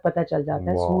फर्क पता चल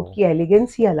जाता है. सूट की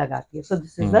एलिगेंस ही अलग आती है. So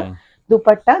this is the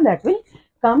dupatta that will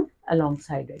come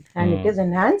alongside it and it is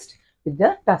enhanced with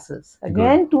the tassels.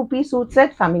 Again two-piece suit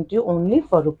set coming to you only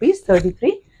for rupees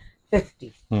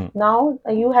 3350. Now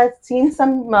you have seen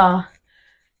some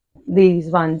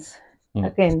these ones.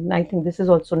 Again I think this is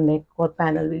also neck or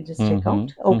panel. We'll just check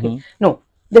out. Okay, no,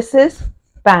 this is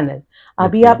panel.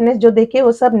 अभी आपने जो देखे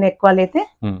वो सब नेक वाले थे.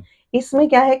 इसमें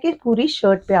क्या है कि पूरी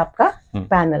शर्ट पे आपका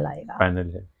पैनल आएगा.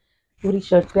 पैनल है. पूरी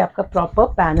शर्ट पे आपका प्रॉपर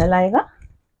पैनल आएगा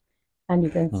and you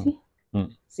can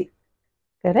C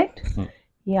correct.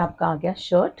 ये आपका आ गया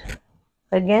shirt.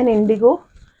 Again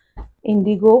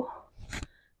Indigo.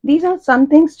 These are some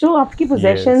things जो आपकी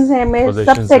possessions हैं. मैं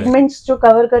सब segments जो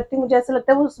cover करती हूँ मुझे ऐसा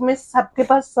लगता है वो उसमें सबके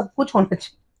पास सब कुछ होना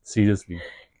चाहिए. Seriously.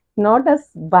 Not as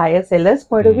buyer seller's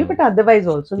point of view, but otherwise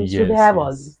also we should have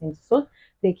all these things. So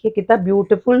देखिए कितना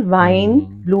beautiful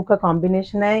wine blue का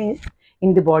combination है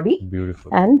in the body.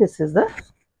 Beautiful. And this is the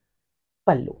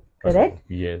pallu, correct?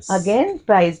 Yes. Again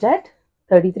priced at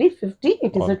 3350.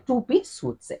 It is a two-piece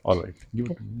suit set. All right.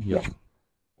 Yeah.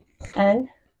 And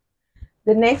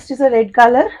the next is a red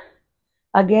color.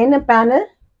 Again a panel.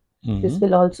 This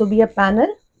will also be a panel.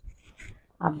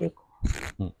 आप देखो.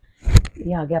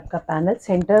 ये आ गया आपका panel.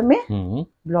 Centre में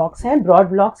blocks हैं, broad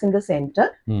blocks in the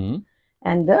centre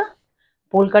and the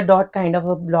polka dot kind of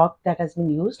a block that has been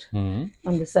used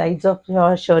on the sides of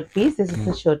your shirt piece. This is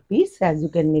the shirt piece as you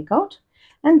can make out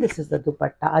and this is the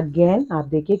dupatta. Again आप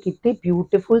देखिए कितने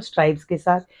beautiful stripes के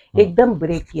साथ एकदम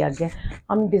break किया गया.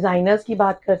 हम designers की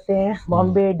बात करते हैं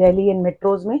बॉम्बे, दिल्ली एंड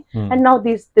मेट्रोज में and now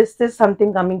this is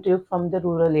something coming to you from the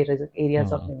rural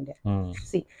areas of India.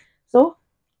 See, so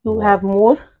you have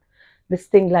more this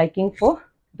thing liking for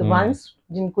the ones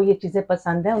जिनको ये चीजें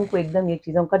पसंद है उनको एकदम ये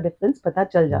चीजों का डिफरेंस पता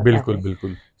चल जाता है.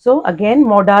 बिल्कुल. So again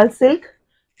modal silk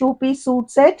two-piece suit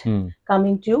set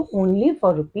coming to you only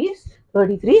for rupees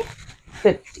 3350.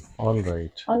 50. All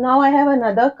right. And now I have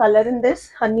another color in this,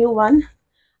 a new one,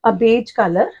 a beige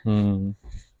color.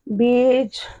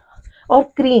 Beige or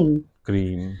cream.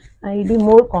 Cream. I'll be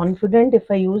more confident if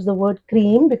I use the word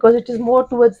cream because it is more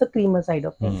towards the creamer side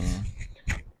of things.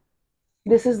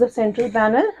 This is the central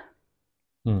panel.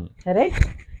 Correct?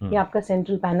 ये आपका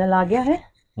central panel आ गया है.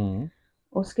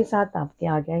 उसके साथ आपके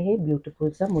आ गया है beautiful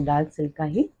सा मोडाल सिल्क का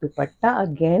ही दुपट्टा.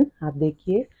 अगेन आप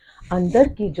देखिए अंदर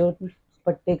की जो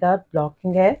दुपट्टे का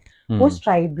ब्लॉकिंग है वो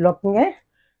स्ट्राइप ब्लॉकिंग है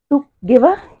to give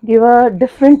a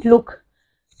different look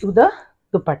to the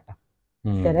dupatta.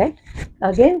 Correct?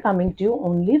 Again coming to you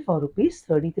only for rupees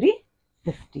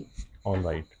 33.50. All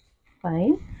right.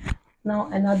 Fine. Now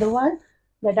another one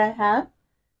that I have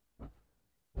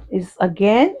is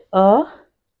again a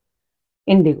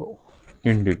indigo.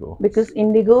 Indigo. Because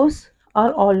indigos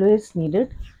are always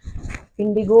needed.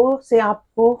 Indigo से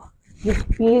आपको you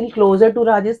feel closer to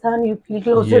Rajasthan, you feel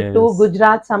closer to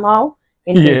Gujarat somehow.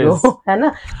 Indigo, है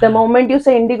ना? The moment you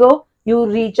say indigo, you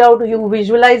reach out, you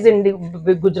visualize indigo,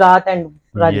 Gujarat and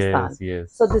Rajasthan.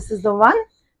 Yes. So this is the one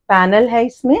panel है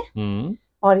इसमें.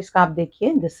 और इसका आप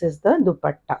देखिए, this is the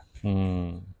dupatta.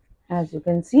 As you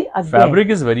can see, again, fabric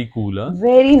is very cool, huh?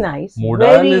 Very nice.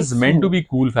 Modal is meant to be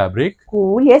cool fabric.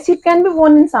 Cool, yes, it can be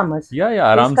worn in summers. Yeah,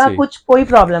 आराम से. इसका कुछ कोई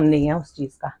problem नहीं है उस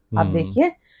चीज का. आप देखिए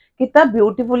कितना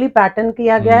ब्यूटीफुली पैटर्न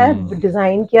किया गया है,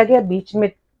 डिजाइन किया गया, बीच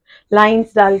में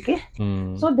लाइंस डाल के.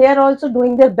 So they are also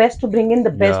doing their best to bring in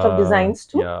the best of designs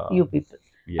to you people.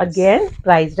 Again,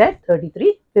 priced at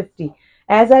 33.50.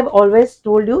 As I've always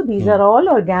told you, these are all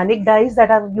organic dyes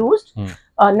that I've used.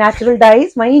 Natural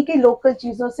dyes, वहीं के local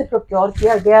चीजों से procure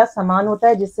किया गया सामान होता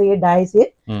है जिससे ये डाइज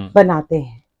ये बनाते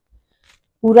हैं.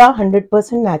 पूरा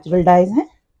 100% natural dyes हैं.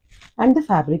 And the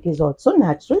fabric is also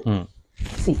natural.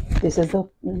 See, this is the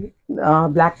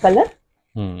black color.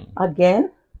 Again,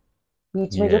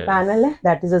 बीच में जो पैनल है,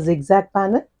 that is a zigzag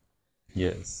panel.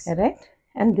 Yes. Correct.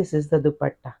 And this is the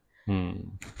dupatta.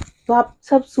 तो आप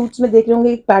सब सूट्स में देख रहे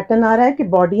होंगे एक पैटर्न आ रहा है कि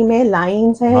बॉडी में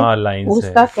लाइंस है.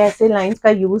 उसका कैसे लाइंस का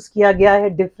यूज किया गया है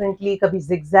डिफरेंटली, कभी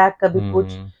zigzag, कभी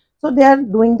कुछ. So they are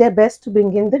doing their best to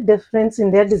bring in the difference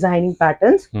in their designing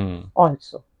patterns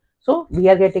also. So we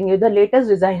are getting you the latest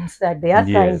designs that they are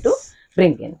trying to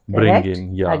bring in.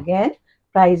 Again,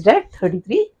 priced at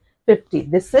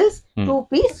 33.50. This is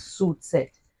two-piece suit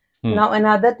set. Now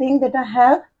another thing that I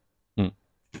have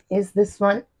is this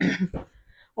one.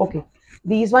 Okay,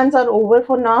 these ones are over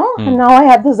for now. And now I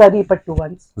have the zari pattu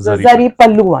ones, the zari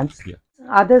pallu ones.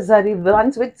 Other zari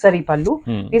ones with zari pallu.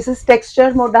 This is texture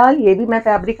modal. ये भी मैं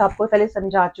fabric आपको पहले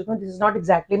समझा चुका हूँ. This is not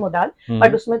exactly modal,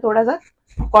 but उसमें थोड़ा सा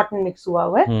cotton mix हुआ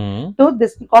हुआ है. तो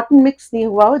this cotton mix नहीं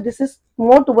हुआ हुआ. This is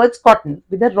more towards cotton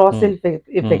with a raw silk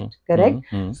effect.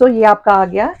 Correct? So ये आपका आ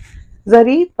गया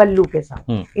zari pallu के साथ.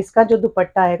 इसका जो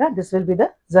दुपट्टा आएगा, this will be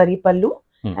the zari pallu.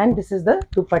 And this is the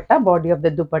dupatta, body of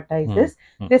the dupatta is this.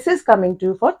 This is coming to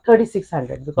you for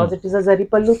 3600 because it is a zari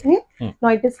pallu thing. Now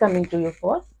it is coming to you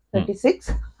for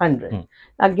 3600.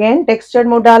 Again, textured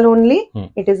modal only.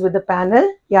 It is with the panel.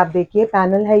 ये आप देखिए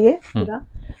panel है ये पूरा.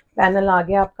 Panel आ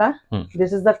गया आपका.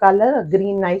 This is the color, a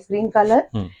green, nice green color.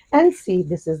 And see,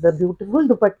 this is the beautiful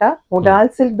dupatta, modal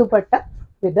silk dupatta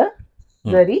with a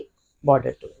zari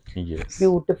border to it. Yes.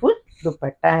 Beautiful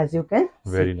dupatta, as you can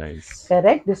see. Very nice.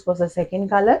 Correct. This was the second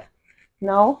color.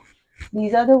 Now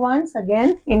these are the ones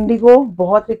again. Indigo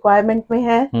बहुत requirement में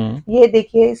है. ये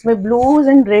देखिए इसमें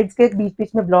blues and reds के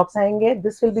बीच में blocks आएंगे.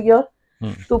 This will be your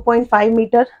 2.5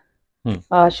 meter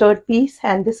shirt piece,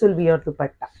 and this will be your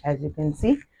dupatta, as you can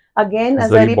see. Again a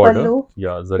zari pallu,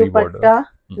 zari dupatta,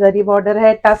 zari border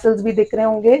है. Tassels भी दिख रहे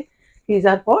होंगे. These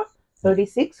are for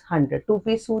 3600.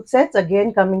 Two-piece suit sets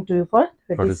again coming to you for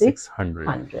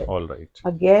 3600. All right.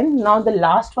 Again, now the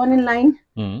last one in line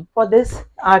for this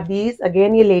are these.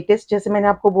 Again, ये latest जैसे मैंने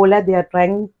आपको बोला, they are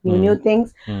trying new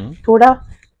things. थोड़ा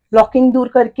blocking दूर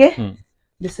करके.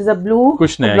 This is a blue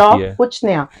block. कुछ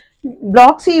नया.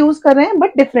 Blocks ही use कर रहे हैं,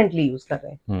 but differently use कर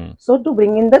रहे हैं. So to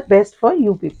bring in the best for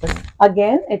you people.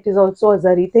 Again, it is also a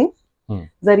zari thing.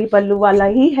 Zari pallu वाला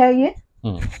ही है ये.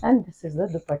 And this is the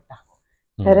dupatta.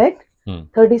 Correct?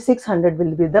 3600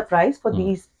 will be the price for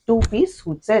these two-piece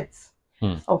suit sets.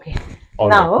 Okay.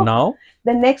 Now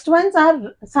the next ones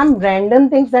are some random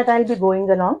things that I'll be going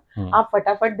along. आप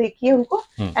फटाफट देखिए उनको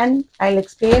and I'll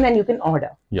explain and you can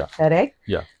order. Correct?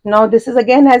 Now this is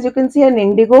again, as you can see, an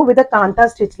indigo with a kanta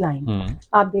stitch line.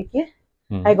 आप देखिए.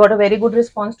 I got a very good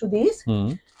response to these.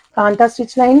 Kanta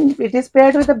stitch line. It is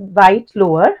paired with a white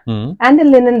lower and a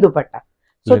linen dupatta.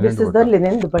 So this is the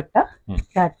linen dupatta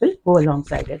that will go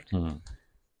alongside it.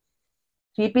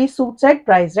 Three-piece suit set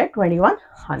priced at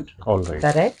 2100. All right.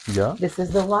 Correct? Yeah. This is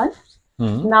the one.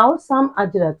 Now some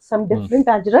ajraks, some different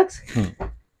ajraks.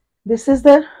 This is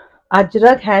the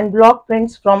Ajrak hand block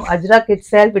prints from Ajrak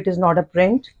itself. It is not a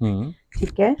print.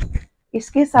 ठीक है.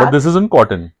 इसके साथ. But this is in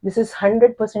cotton. This is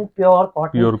 100% pure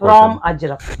cotton from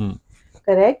Ajrak.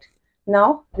 Correct.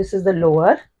 Now this is the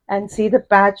lower, and see the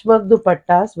patchwork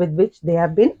dupattas with which they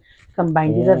have been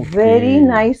combined. These are very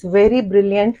nice, very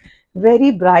brilliant,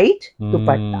 very bright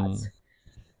dupattas.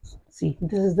 See,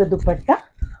 this is the dupatta.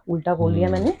 Ulta bol diya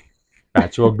maine.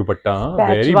 Patchwork dupatta,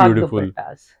 very beautiful.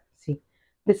 Dupattas. See,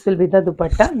 this will be the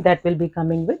dupatta that will be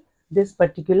coming with this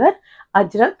particular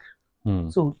Ajrak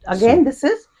suit. Again, this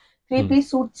is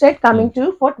 3-piece suit set coming to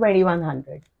you for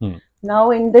 2100.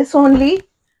 Now in this only,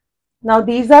 now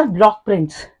these are block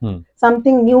prints.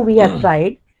 Something new we have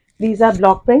tried. These are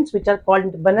block prints which are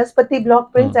called Banaspati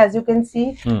block prints. As you can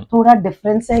see, थोड़ा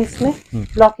difference है इसमें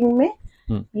blocking में.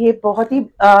 ये बहुत ही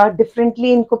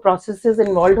differently इनको processes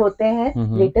involved होते हैं.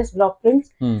 Latest block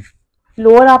prints.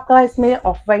 Lower आपका इसमें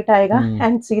off white आएगा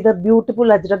and see the beautiful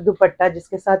Ajrak dupatta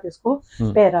जिसके साथ इसको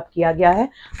pair up किया गया है.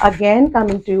 Again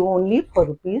coming to you only for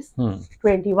rupees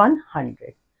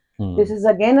 2100. This is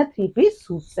again a 3-piece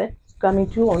suit set coming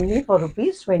to you only for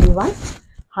rupees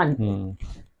 2100.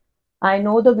 I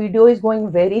know the video is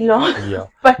going very long. Yeah,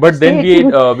 but then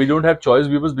we don't have choice,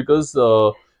 viewers, because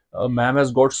ma'am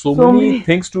has got so many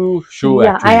things to show.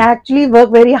 Yeah, I actually work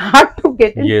very hard to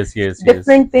get in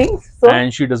different things. So,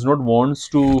 and she does not want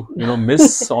to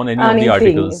miss on any of the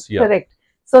articles. Yeah, correct.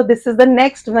 So this is the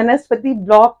next Vanaspati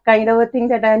block kind of a thing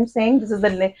that I am saying. This is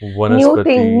the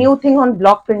new thing on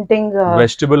block printing.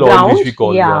 Vegetable oil, which we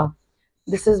call. Yeah.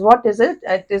 This is what is it?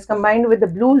 It is combined with the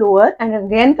blue lower and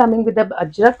again coming with the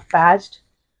Ajrak patched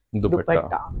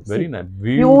dupatta. Very nice.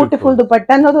 Beautiful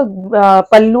dupatta. Now the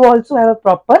pallu also have a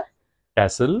proper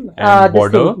tassel and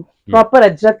border. Proper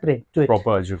Ajrak print to it.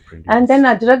 Proper Ajrak print. And then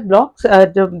Ajrak blocks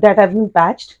that have been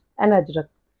patched and Ajrak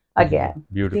again.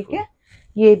 Beautiful. ठीक है?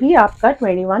 ये भी आपका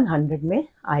 2100 में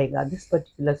आएगा. This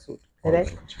particular suit.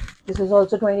 Correct? This is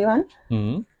also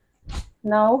 21.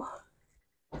 Now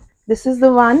this is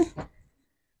the one.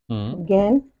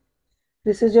 Again,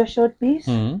 this is your shirt piece,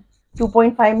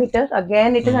 2.5 meters.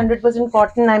 Again, it is 100%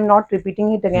 cotton. I'm not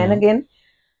repeating it again.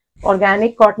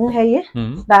 Organic cotton है ये,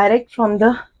 direct from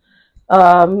the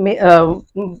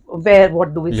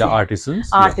what do we say? Artisans.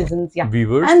 Artisans,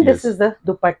 Weavers. And this is the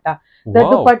dupatta. The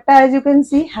dupatta, as you can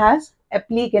see, has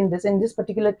applique in this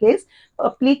particular case.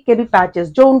 Applique के भी patches.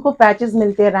 जो उनको patches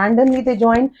मिलते हैं, randomly they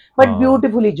join, but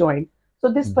beautifully joined. So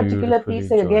this particular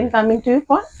piece is again coming to you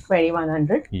for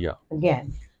 2100. Yeah.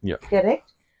 Again. Yeah.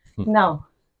 Correct. Now,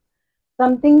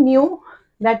 something new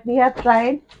that we have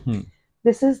tried.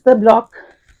 This is the block.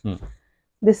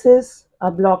 This is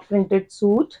a block printed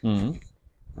suit.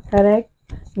 Correct.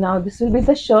 Now this will be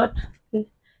the shirt.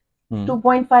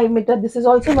 2.5 meter. This is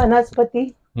also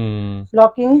Vanaspati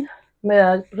blocking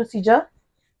procedure.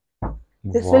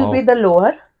 This will be the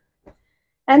lower.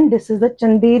 And this is the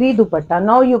Chanderi dupatta.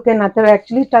 Now you can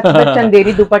actually touch the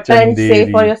Chanderi dupatta and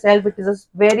say for yourself it is a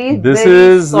very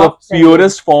is the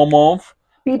purest form of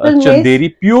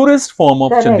Chanderi. Purest form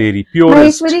of Chanderi.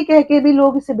 Purest. Maheshwari कह के भी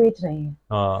लोग इसे बेच रहे हैं.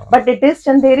 But it is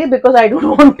Chanderi because I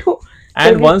don't want to.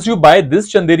 And once you buy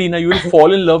this Chanderi, now you will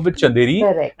fall in love with Chanderi.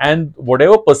 Correct. And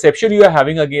whatever perception you are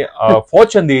having again for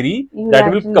Chanderi,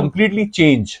 that will completely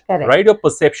change. Correct. Right? Your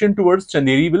perception towards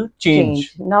Chanderi will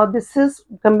change. Now this is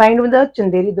combined with the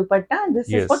Chanderi dupatta, and this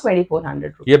is for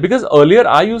 2400 rupees. Yeah, because earlier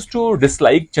I used to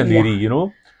dislike Chanderi,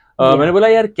 मैंने बोला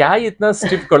यार क्या इतना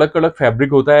stiff कड़क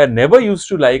fabric होता है. Never used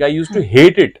to like. I used to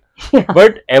hate it.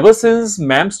 But ever since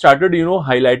ma'am started,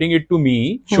 highlighting it to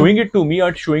me, showing it to me,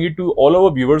 or showing it to all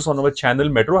our viewers on our channel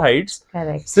Metro Heights.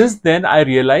 Correct. Since then, I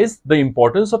realized the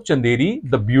importance of Chanderi,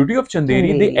 the beauty of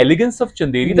Chanderi, the elegance of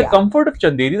Chanderi, the comfort of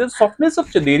Chanderi, the softness of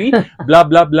Chanderi, blah,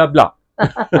 blah, blah, blah.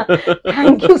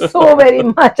 Thank you so very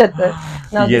much, Atar.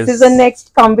 Now, this is the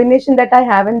next combination that I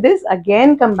have in this,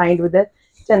 again combined with the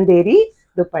Chanderi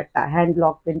dupatta, hand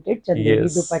block printed Chanderi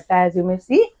dupatta, as you may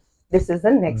see. This is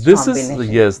the next combination.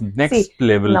 This is, next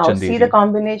level now, Chanderi. See the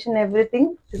combination,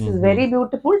 everything. This is very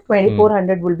beautiful.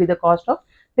 2400 will be the cost of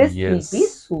this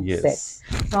 3-piece suit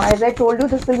set. Now, as I told you,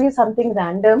 this will be something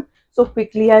random. So,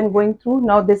 quickly I am going through.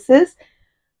 Now, this is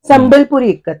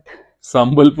Sambalpuri Ikkat.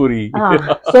 Sambalpuri.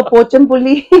 So,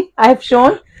 Pochampulli I have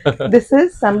shown. This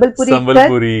is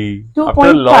Sambalpuri.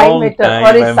 2.5 meter.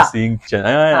 I'm seeing.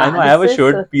 I know I have a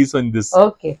shirt piece on this.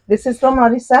 Okay, this is from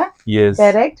Orissa. Yes.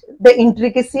 Correct. The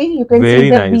intricacy, you can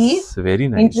see the weave. Very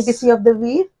nice. Intricacy of the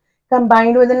weave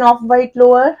combined with an off-white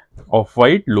lower.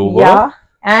 Off-white lower. Yeah,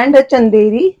 and a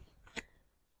Chanderi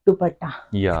dupatta.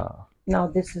 Yeah. Now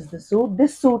this is the suit.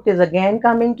 This suit is again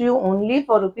coming to you only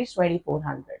for rupees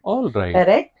 2400. All right.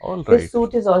 Correct. All right. This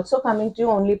suit is also coming to you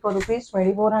only for rupees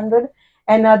 2400.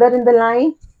 Another in the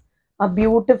line, a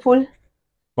beautiful.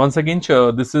 Once again,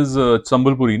 this is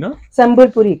Sambalpuri, na?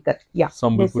 Sambalpuri Ikkat. Yeah.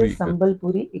 Sambalpuri. This is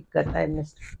Sambalpuri Ikkat. I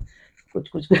missed.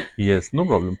 Kuch. Yes, no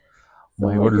problem. So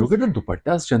my God, look at the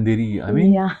dupattas, Chanderi. I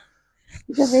mean, yeah,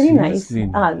 these are very seriously.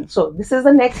 nice. So this is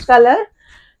the next color.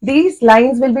 These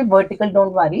lines will be vertical.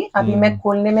 Don't worry. अभी मैं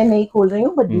खोलने में नहीं खोल रही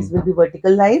हूँ, but these will be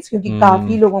vertical lines क्योंकि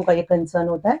काफी लोगों का ये concern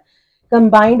होता है.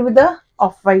 Combined with the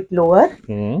off-white lower,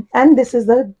 and this is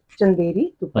the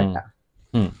Chanderi dupatta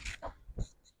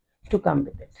to come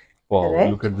with it. Wow,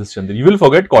 correct? Look at this Chanderi. You will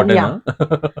forget cotton, yeah.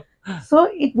 Huh?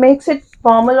 So it makes it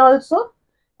formal also.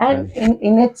 And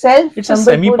in itself, it's a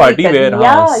semi-party wear.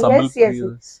 Yeah,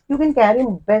 yes. You can carry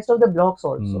best of the blocks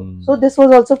also. So this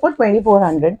was also for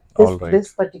 2400.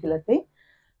 This particular thing.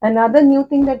 Another new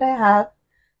thing that I have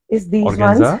is these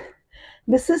organza ones.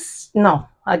 This is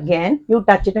again. You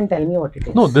touch it and tell me what it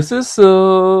is. No, this is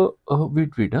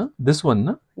wait, huh? This one,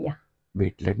 na? Yeah.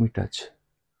 Wait, let me touch.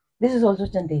 This is also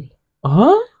Chanderi.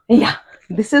 Yeah.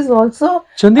 This is also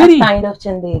Chanderi. A kind of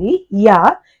Chanderi.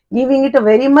 Yeah. Giving it a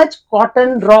very much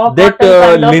cotton, raw that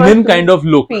cotton linen kind of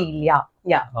look. Feel,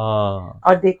 yeah.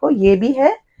 और देखो ये भी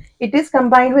है. It is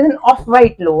combined with an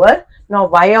off-white lower. Now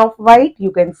why off-white?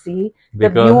 You can see the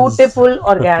beautiful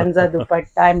organza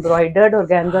dupatta, embroidered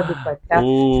organza dupatta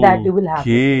that you will have.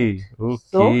 Okay.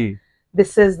 So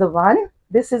this is the one.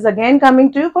 This is again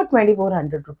coming to you for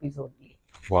 2400 rupees only.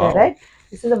 Wow. Correct?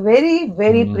 This is a very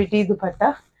pretty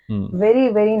dupatta.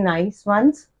 Very nice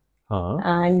ones.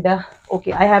 And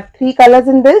okay, I have 3 colors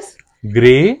in this.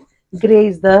 Gray. Gray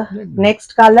is the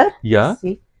next color. Yeah.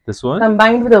 See, this one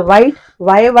combined with the white.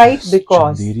 Why white?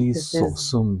 Because Chanderi is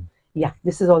awesome. Yeah,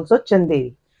 this is also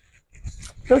Chanderi.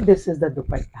 So this is the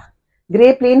dupatta.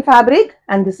 Gray plain fabric,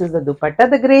 and this is the dupatta.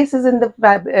 The grace is in the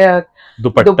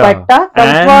dupatta.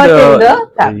 Comfort in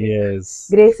the fabric. Yes.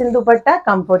 Grace in dupatta,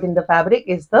 comfort in the fabric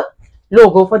is the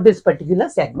logo for this particular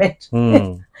segment.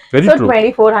 Very so true.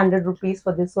 2400 rupees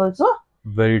for this also.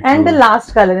 Very true. And the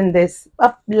last color in this,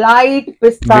 a light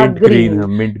pista green.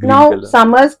 Mint green now color.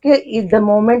 Summers the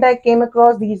moment I came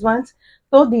across these ones,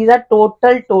 so these are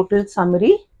total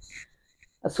summery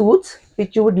suits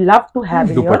which you would love to have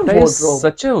in your wardrobe. Is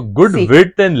such a good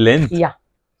width and length. Yeah.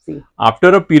 See.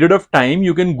 After a period of time,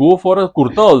 you can go for a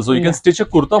kurta also. You can stitch a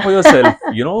kurta for yourself.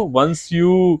 Once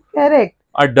you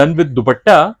are done with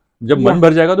dupatta, जब मन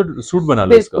भर जाएगा तो suit बना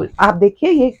लो इसका. बिल्कुल. आप देखिए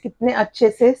ये कितने अच्छे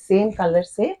से सेम कलर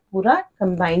से पूरा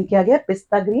कंबाइन किया गया.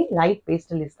 पिस्ता green, light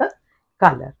pastel is the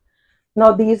colour.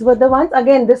 Now these were the ones.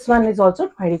 Again, this one is also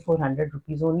 2400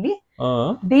 rupees only.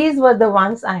 These were the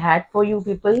ones I had for you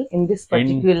people in this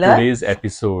particular today's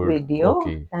episode video.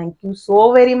 Thank you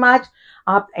so very much.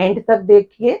 आप end तक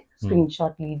देखिए,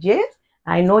 screenshot लीजिए.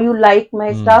 I know you like my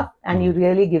stuff and you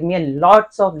really give me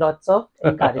lots of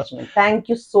encouragement. Thank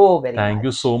you so very much. Thank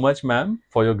you so much, ma'am,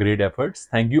 for your great efforts.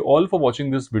 Thank you all for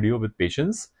watching this video with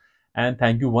patience. And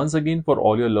thank you once again for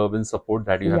all your love and support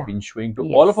that you have been showing to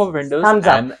all of our vendors.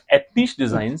 And Ethniche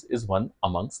Designs is one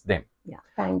amongst them. Yeah,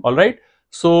 thank you. All right.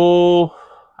 So,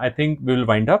 I think we will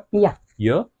wind up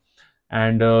here.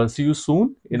 And see you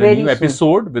soon in a new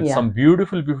episode with some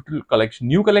beautiful collection,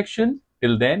 new collection.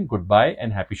 Till then, goodbye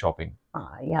and happy shopping.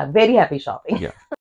 Yeah, very happy shopping. Yeah.